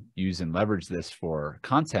to use and leverage this for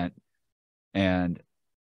content. And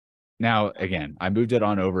now, again, I moved it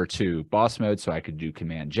on over to boss mode so I could do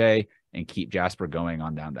Command J and keep Jasper going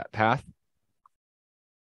on down that path.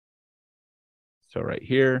 So right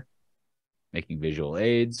here, making visual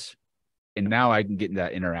aids. And now I can get into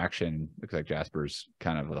that interaction. Looks like Jasper's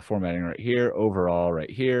kind of the formatting right here. Overall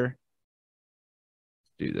right here.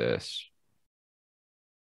 Do this.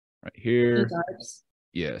 Right here.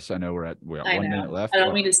 Yes, I know we're at 1 minute left. I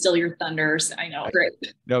don't mean to steal your thunders. I know. Great.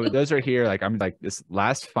 No, but those are here. Like I'm like this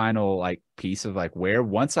last final like piece of like where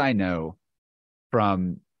once I know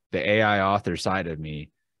from the AI author side of me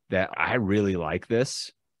that I really like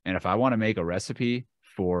this. And if I want to make a recipe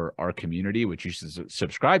for our community, which you should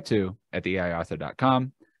subscribe to at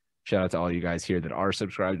theaiauthor.com, shout out to all you guys here that are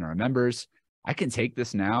subscribed and are members. I can take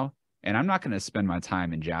this now, and I'm not going to spend my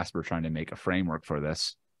time in Jasper trying to make a framework for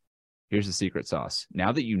this. Here's the secret sauce.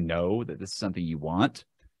 Now that you know that this is something you want,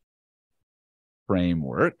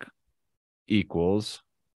 framework equals,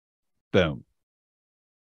 boom.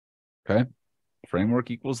 Okay. Framework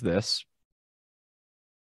equals this.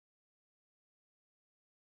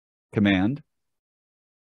 Command.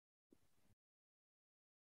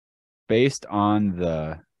 Based on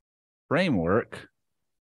the framework,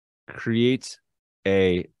 create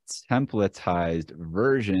a templatized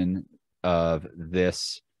version of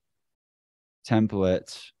this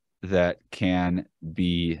template that can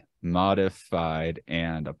be modified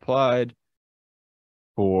and applied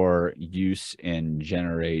for use in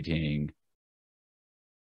generating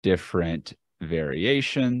different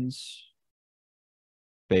variations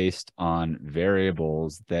based on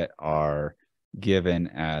variables that are given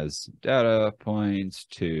as data points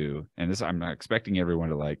to, and this, I'm not expecting everyone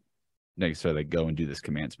to like necessarily go and do this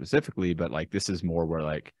command specifically, but like this is more where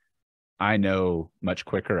like I know much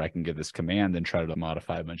quicker I can give this command than try to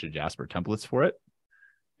modify a bunch of Jasper templates for it.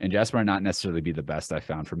 And Jasper might not necessarily be the best I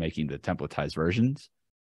found for making the templatized versions.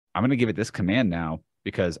 I'm going to give it this command now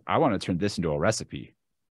because I want to turn this into a recipe.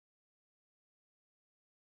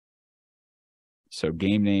 So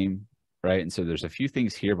game name, right? And so there's a few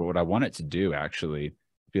things here, but what I want it to do actually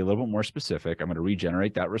be a little bit more specific. I'm going to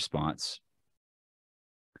regenerate that response.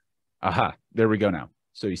 Aha, there we go now.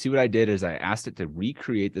 So you see what I did is I asked it to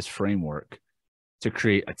recreate this framework to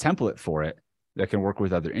create a template for it that can work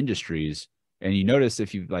with other industries. And you notice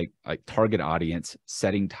if you like target audience,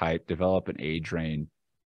 setting type, develop an age range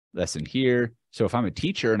lesson here. So if I'm a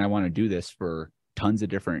teacher and I want to do this for tons of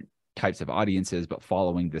different types of audiences, but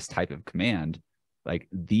following this type of command, like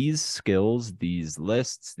these skills, these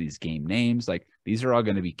lists, these game names, like these are all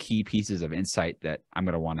going to be key pieces of insight that I'm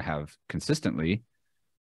going to want to have consistently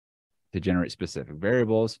to generate specific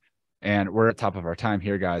variables. And we're at the top of our time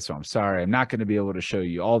here, guys. So I'm sorry, I'm not going to be able to show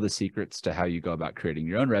you all the secrets to how you go about creating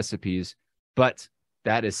your own recipes, but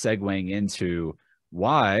that is segueing into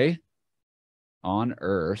why on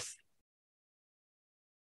earth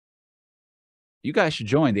you guys should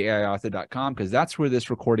join the AIauthor.com, because that's where this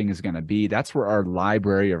recording is going to be. That's where our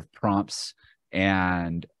library of prompts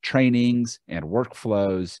and trainings and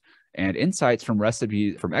workflows and insights from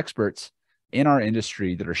recipes from experts in our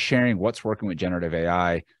industry that are sharing what's working with generative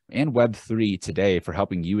AI and Web3 today for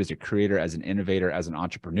helping you as a creator, as an innovator, as an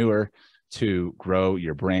entrepreneur to grow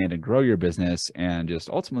your brand and grow your business and just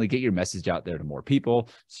ultimately get your message out there to more people.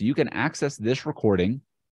 So you can access this recording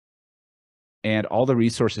and all the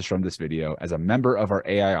resources from this video as a member of our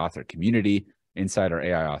AI author community inside our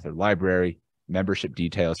AI author library. Membership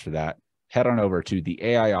details for that, head on over to the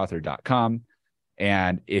AIauthor.com.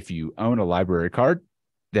 And if you own a library card,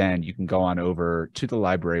 then you can go on over to the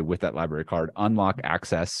library with that library card, unlock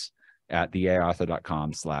access at the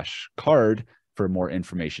AIauthor.com/card for more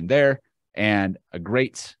information there. And a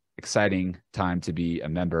great, exciting time to be a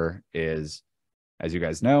member is, as you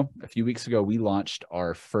guys know, a few weeks ago, we launched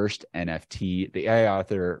our first NFT, the AI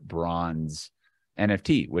Author Bronze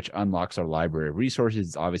NFT, which unlocks our library of resources.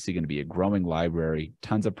 It's obviously going to be a growing library,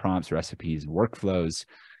 tons of prompts, recipes, workflows.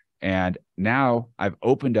 And now I've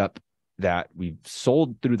opened up that we've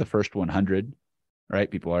sold through the first 100,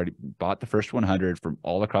 right? People already bought the first 100 from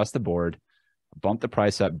all across the board, bumped the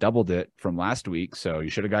price up, doubled it from last week. So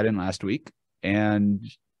you should have got in last week. And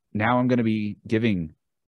now I'm going to be giving,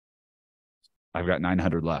 I've got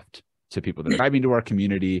 900 left to people that are subscribing to our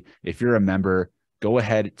community. If you're a member, go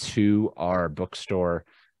ahead to our bookstore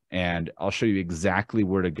and I'll show you exactly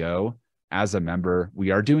where to go as a member.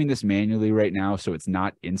 We are doing this manually right now, so it's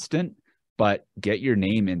not instant, but get your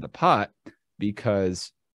name in the pot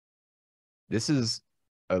because this is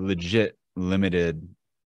a legit limited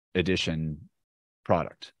edition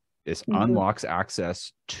product. This unlocks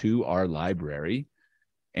access to our library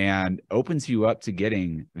and opens you up to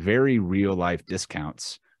getting very real life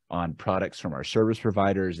discounts on products from our service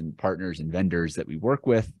providers and partners and vendors that we work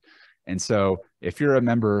with. And so if you're a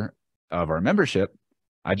member of our membership,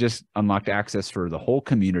 I just unlocked access for the whole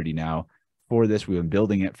community now. For this, we've been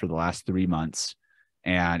building it for the last 3 months,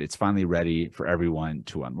 and it's finally ready for everyone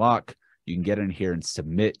to unlock. You can get in here and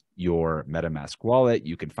submit your MetaMask wallet.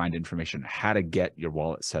 You can find information on how to get your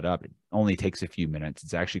wallet set up. It only takes a few minutes.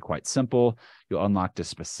 It's actually quite simple. You'll unlock the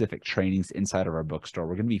specific trainings inside of our bookstore.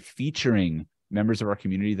 We're going to be featuring members of our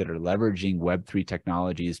community that are leveraging Web3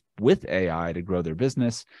 technologies with AI to grow their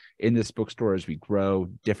business in this bookstore as we grow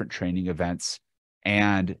different training events.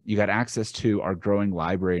 And you got access to our growing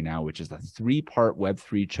library now, which is a 3-part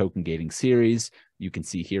Web3 choke and gating series. You can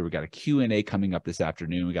see here, we got a Q&A coming up this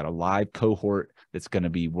afternoon. We got a live cohort that's going to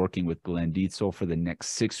be working with Glenn Dietzel for the next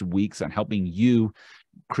 6 weeks on helping you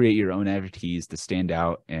create your own NFTs to stand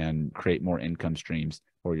out and create more income streams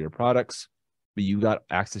for your products. But you got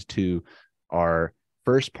access to our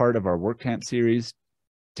first part of our Bootcamp series,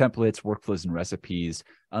 templates, workflows, and recipes,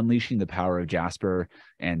 unleashing the power of Jasper.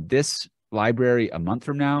 And this library a month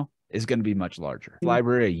from now is going to be much larger.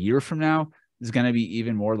 Library a year from now is going to be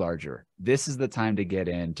even more larger. This is the time to get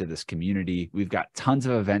into this community. We've got tons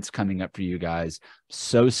of events coming up for you guys.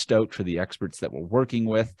 So stoked for the experts that we're working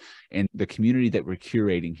with and the community that we're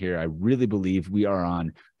curating here. I really believe we are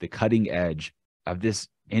on the cutting edge of this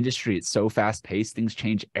industry. It's so fast paced. Things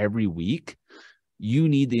change every week. You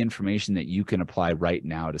need the information that you can apply right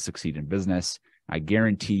now to succeed in business. I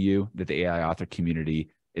guarantee you that the AI author community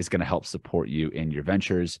is going to help support you in your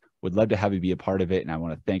ventures. Would love to have you be a part of it. And I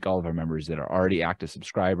want to thank all of our members that are already active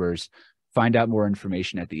subscribers. Find out more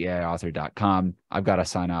information at the AIauthor.com. I've got to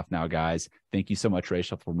sign off now, guys. Thank you so much,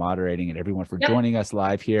 Rachel, for moderating and everyone for joining us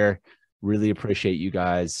live here. Really appreciate you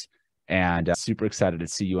guys and super excited to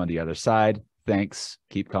see you on the other side. Thanks.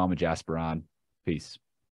 Keep calm with Jasper on. Peace.